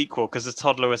for the sequel, because the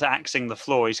toddler was axing the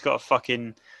floor. He's got a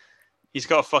fucking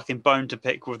bone to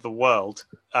pick with the world.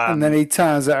 And then he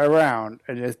turns it around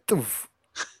and just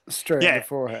straight in the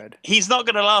forehead. He's not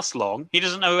going to last long. He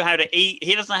doesn't know how to eat.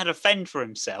 He doesn't know how to fend for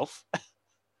himself.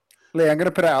 Lee, I'm going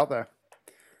to put it out there.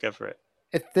 Go for it.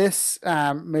 If this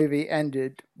movie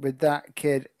ended with that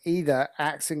kid either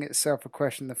axing itself a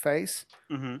question in the face,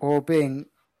 or being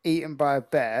eaten by a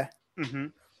bear,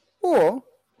 or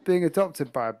being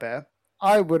adopted by a bear,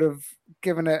 I would have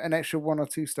given it an extra 1 or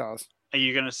 2 stars. Are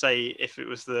you going to say if it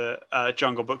was the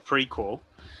Jungle Book prequel?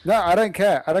 No, I don't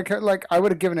care. Like, I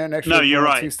would have given it an extra 1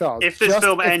 or 2 stars. If this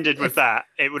film ended with that,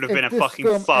 it would have been a fucking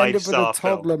 5-star film. A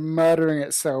toddler murdering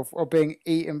itself, or being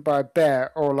eaten by a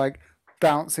bear, or like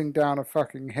bouncing down a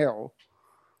fucking hill,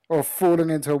 or falling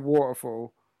into a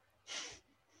waterfall,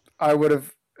 I would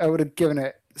have given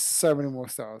it so many more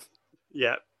stars.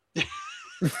 Yeah.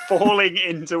 Falling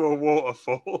into a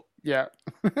waterfall. Yeah.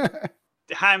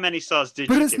 How many stars did you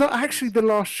But it's give not it? actually the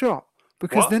last shot,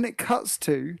 because then it cuts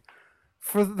to,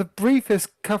 for the briefest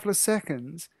couple of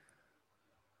seconds,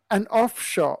 an off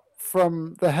shot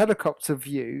from the helicopter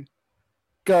view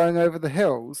going over the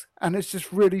hills, and it's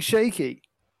just really shaky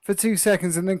for 2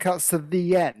 seconds, and then cuts to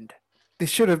the end. There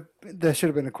should have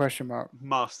been a question mark.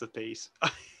 Masterpiece.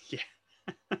 Yeah.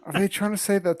 Are they trying to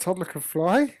say that a toddler can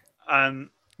fly?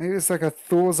 Maybe it's like a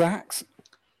Thor's axe.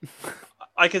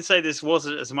 I can say this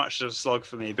wasn't as much of a slog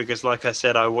for me because, like I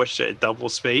said, I watched it at double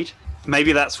speed.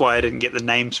 Maybe that's why I didn't get the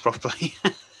names properly.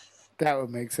 That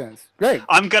would make sense. Great.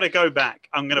 I'm going to go back.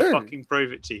 I'm going to fucking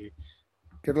prove it to you.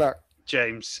 Good luck.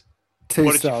 James.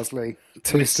 2 stars, Lee.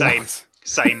 2 stars.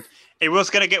 Same. It was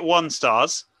going to get 1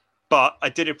 stars, but I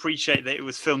did appreciate that it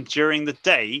was filmed during the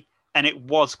day and it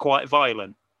was quite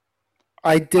violent.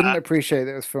 I didn't appreciate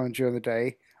that it was filmed during the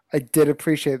day. I did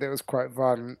appreciate that it was quite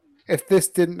violent. If this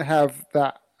didn't have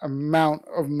that amount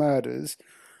of murders,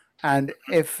 and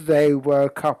if they were a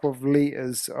couple of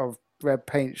liters of red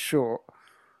paint short,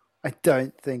 I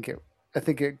think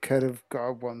it could have got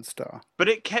a 1 star. But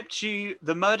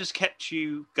the murders kept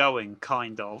you going,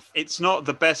 kind of. It's not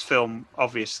the best film,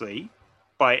 obviously,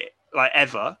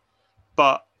 ever,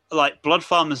 but like Blood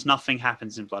Farmers, nothing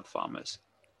happens in Blood Farmers.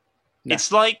 No.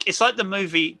 It's like the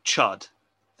movie Chud,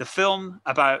 the film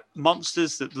about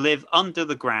monsters that live under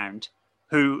the ground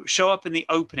who show up in the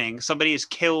opening. Somebody is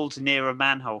killed near a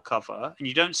manhole cover and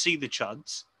you don't see the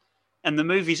Chuds. And the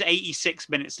movie's 86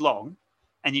 minutes long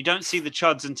and you don't see the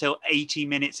Chuds until 80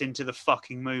 minutes into the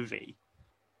fucking movie.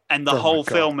 And the whole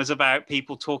film is about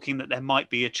people talking that there might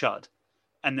be a Chud.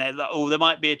 And they're like, oh, there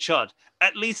might be a Chud.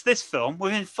 At least this film,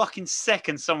 within fucking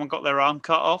seconds, someone got their arm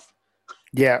cut off.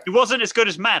 Yeah. It wasn't as good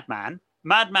as Madman.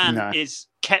 Madman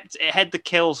had the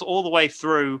kills all the way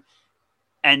through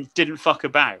and didn't fuck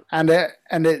about. And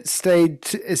it stayed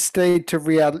to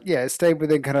reality. Yeah, it stayed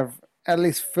within kind of at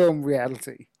least film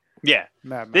reality. Yeah.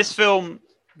 Madman. This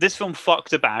film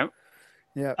fucked about.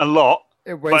 Yeah. A lot.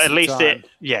 It wasted but at least time.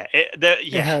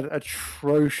 It had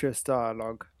atrocious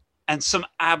dialogue. And some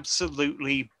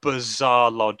absolutely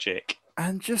bizarre logic.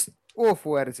 And just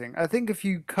awful editing. I think if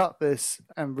you cut this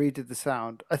and redid the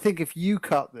sound,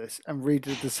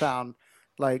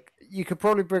 like, you could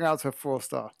probably bring it out to a 4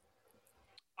 star.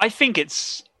 I think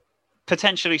it's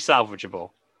potentially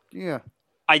salvageable. Yeah.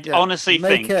 I honestly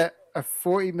think... Make it a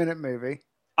 40-minute movie.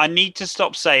 I need to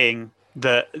stop saying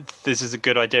that this is a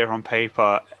good idea on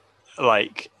paper,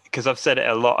 because I've said it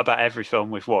a lot about every film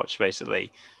we've watched,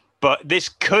 basically. But this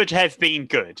could have been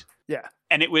good. Yeah.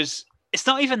 And it's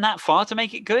not even that far to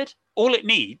make it good. All it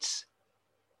needs,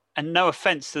 and no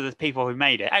offense to the people who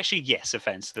made it. Actually, yes,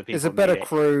 offense to the people who made it. It's a better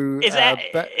crew. It's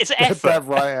effort. Better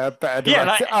writer, better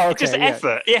director. Just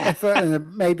effort. Yeah. Effort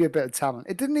and maybe a bit of talent.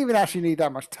 It didn't even actually need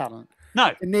that much talent.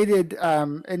 No. It needed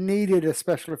a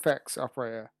special effects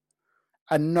operator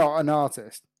and not an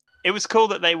artist. It was cool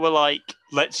that they were like,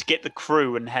 let's get the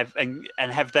crew and have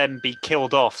them be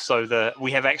killed off so that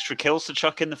we have extra kills to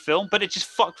chuck in the film. But it just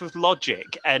fucked with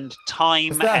logic and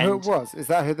time. Is that and who it was? Is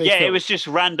that who they yeah, killed? it was just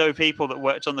rando people that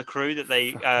worked on the crew that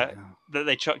they Fucking hell. that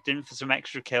they chucked in for some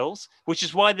extra kills, which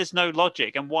is why there's no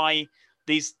logic and why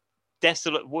these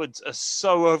desolate woods are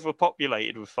so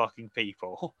overpopulated with fucking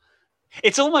people.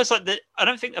 It's almost like I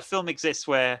don't think a film exists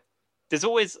where there's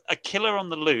always a killer on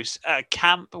the loose at a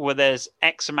camp where there's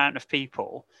X amount of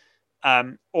people,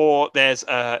 or there's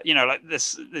like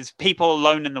there's people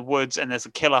alone in the woods and there's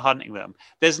a killer hunting them.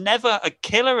 There's never a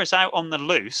killer is out on the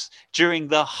loose during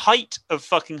the height of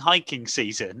fucking hiking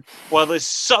season while there's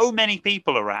so many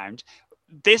people around.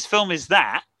 This film is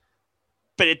that,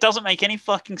 but it doesn't make any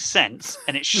fucking sense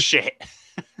and it's shit.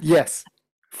 Yes,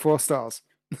 4 stars.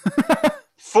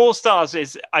 4 stars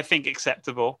is, I think,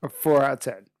 acceptable. A 4 out of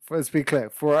 10. Let's be clear,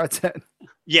 4 out of 10.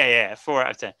 Yeah, 4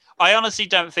 out of 10. I honestly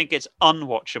don't think it's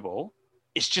unwatchable.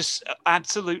 It's just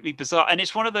absolutely bizarre, and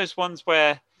it's one of those ones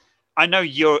where I know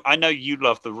you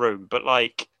love The Room, but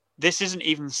like this isn't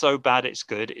even so bad it's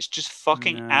good. It's just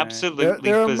fucking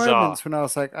absolutely there are bizarre. moments when I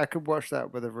was like, I could watch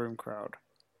that with a room crowd,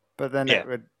 but then it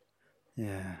would.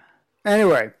 Yeah.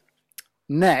 Anyway,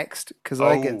 next, because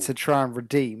I get to try and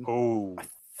redeem. Oh. I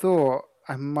thought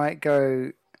I might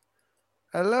go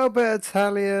a little bit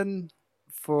Italian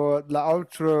for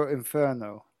L'Altro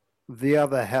Inferno, The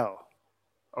Other Hell.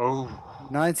 Oh.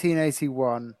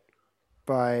 1981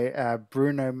 by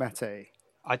Bruno Mattei.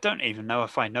 I don't even know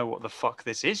if I know what the fuck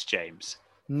this is, James.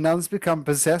 Nuns become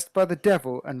possessed by the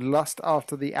devil and lust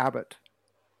after the abbot.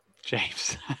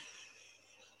 James.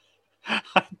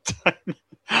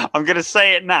 I'm going to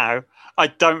say it now. I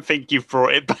don't think you've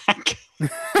brought it back.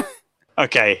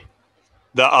 Okay.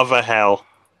 The Other Hell.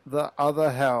 The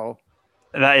Other Hell.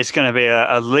 That is going to be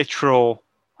a literal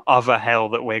other hell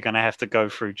that we're going to have to go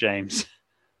through, James.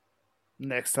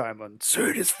 Next time on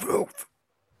Serious Filth.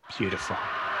 Beautiful.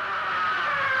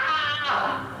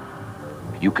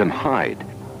 You can hide.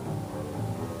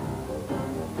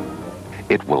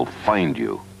 It will find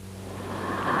you.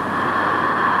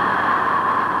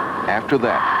 After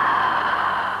that,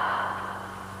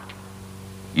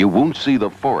 you won't see the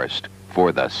forest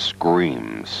for the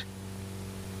screams.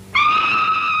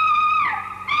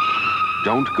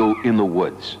 Don't go in the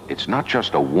woods. It's not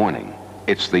just a warning.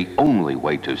 It's the only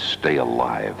way to stay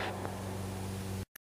alive.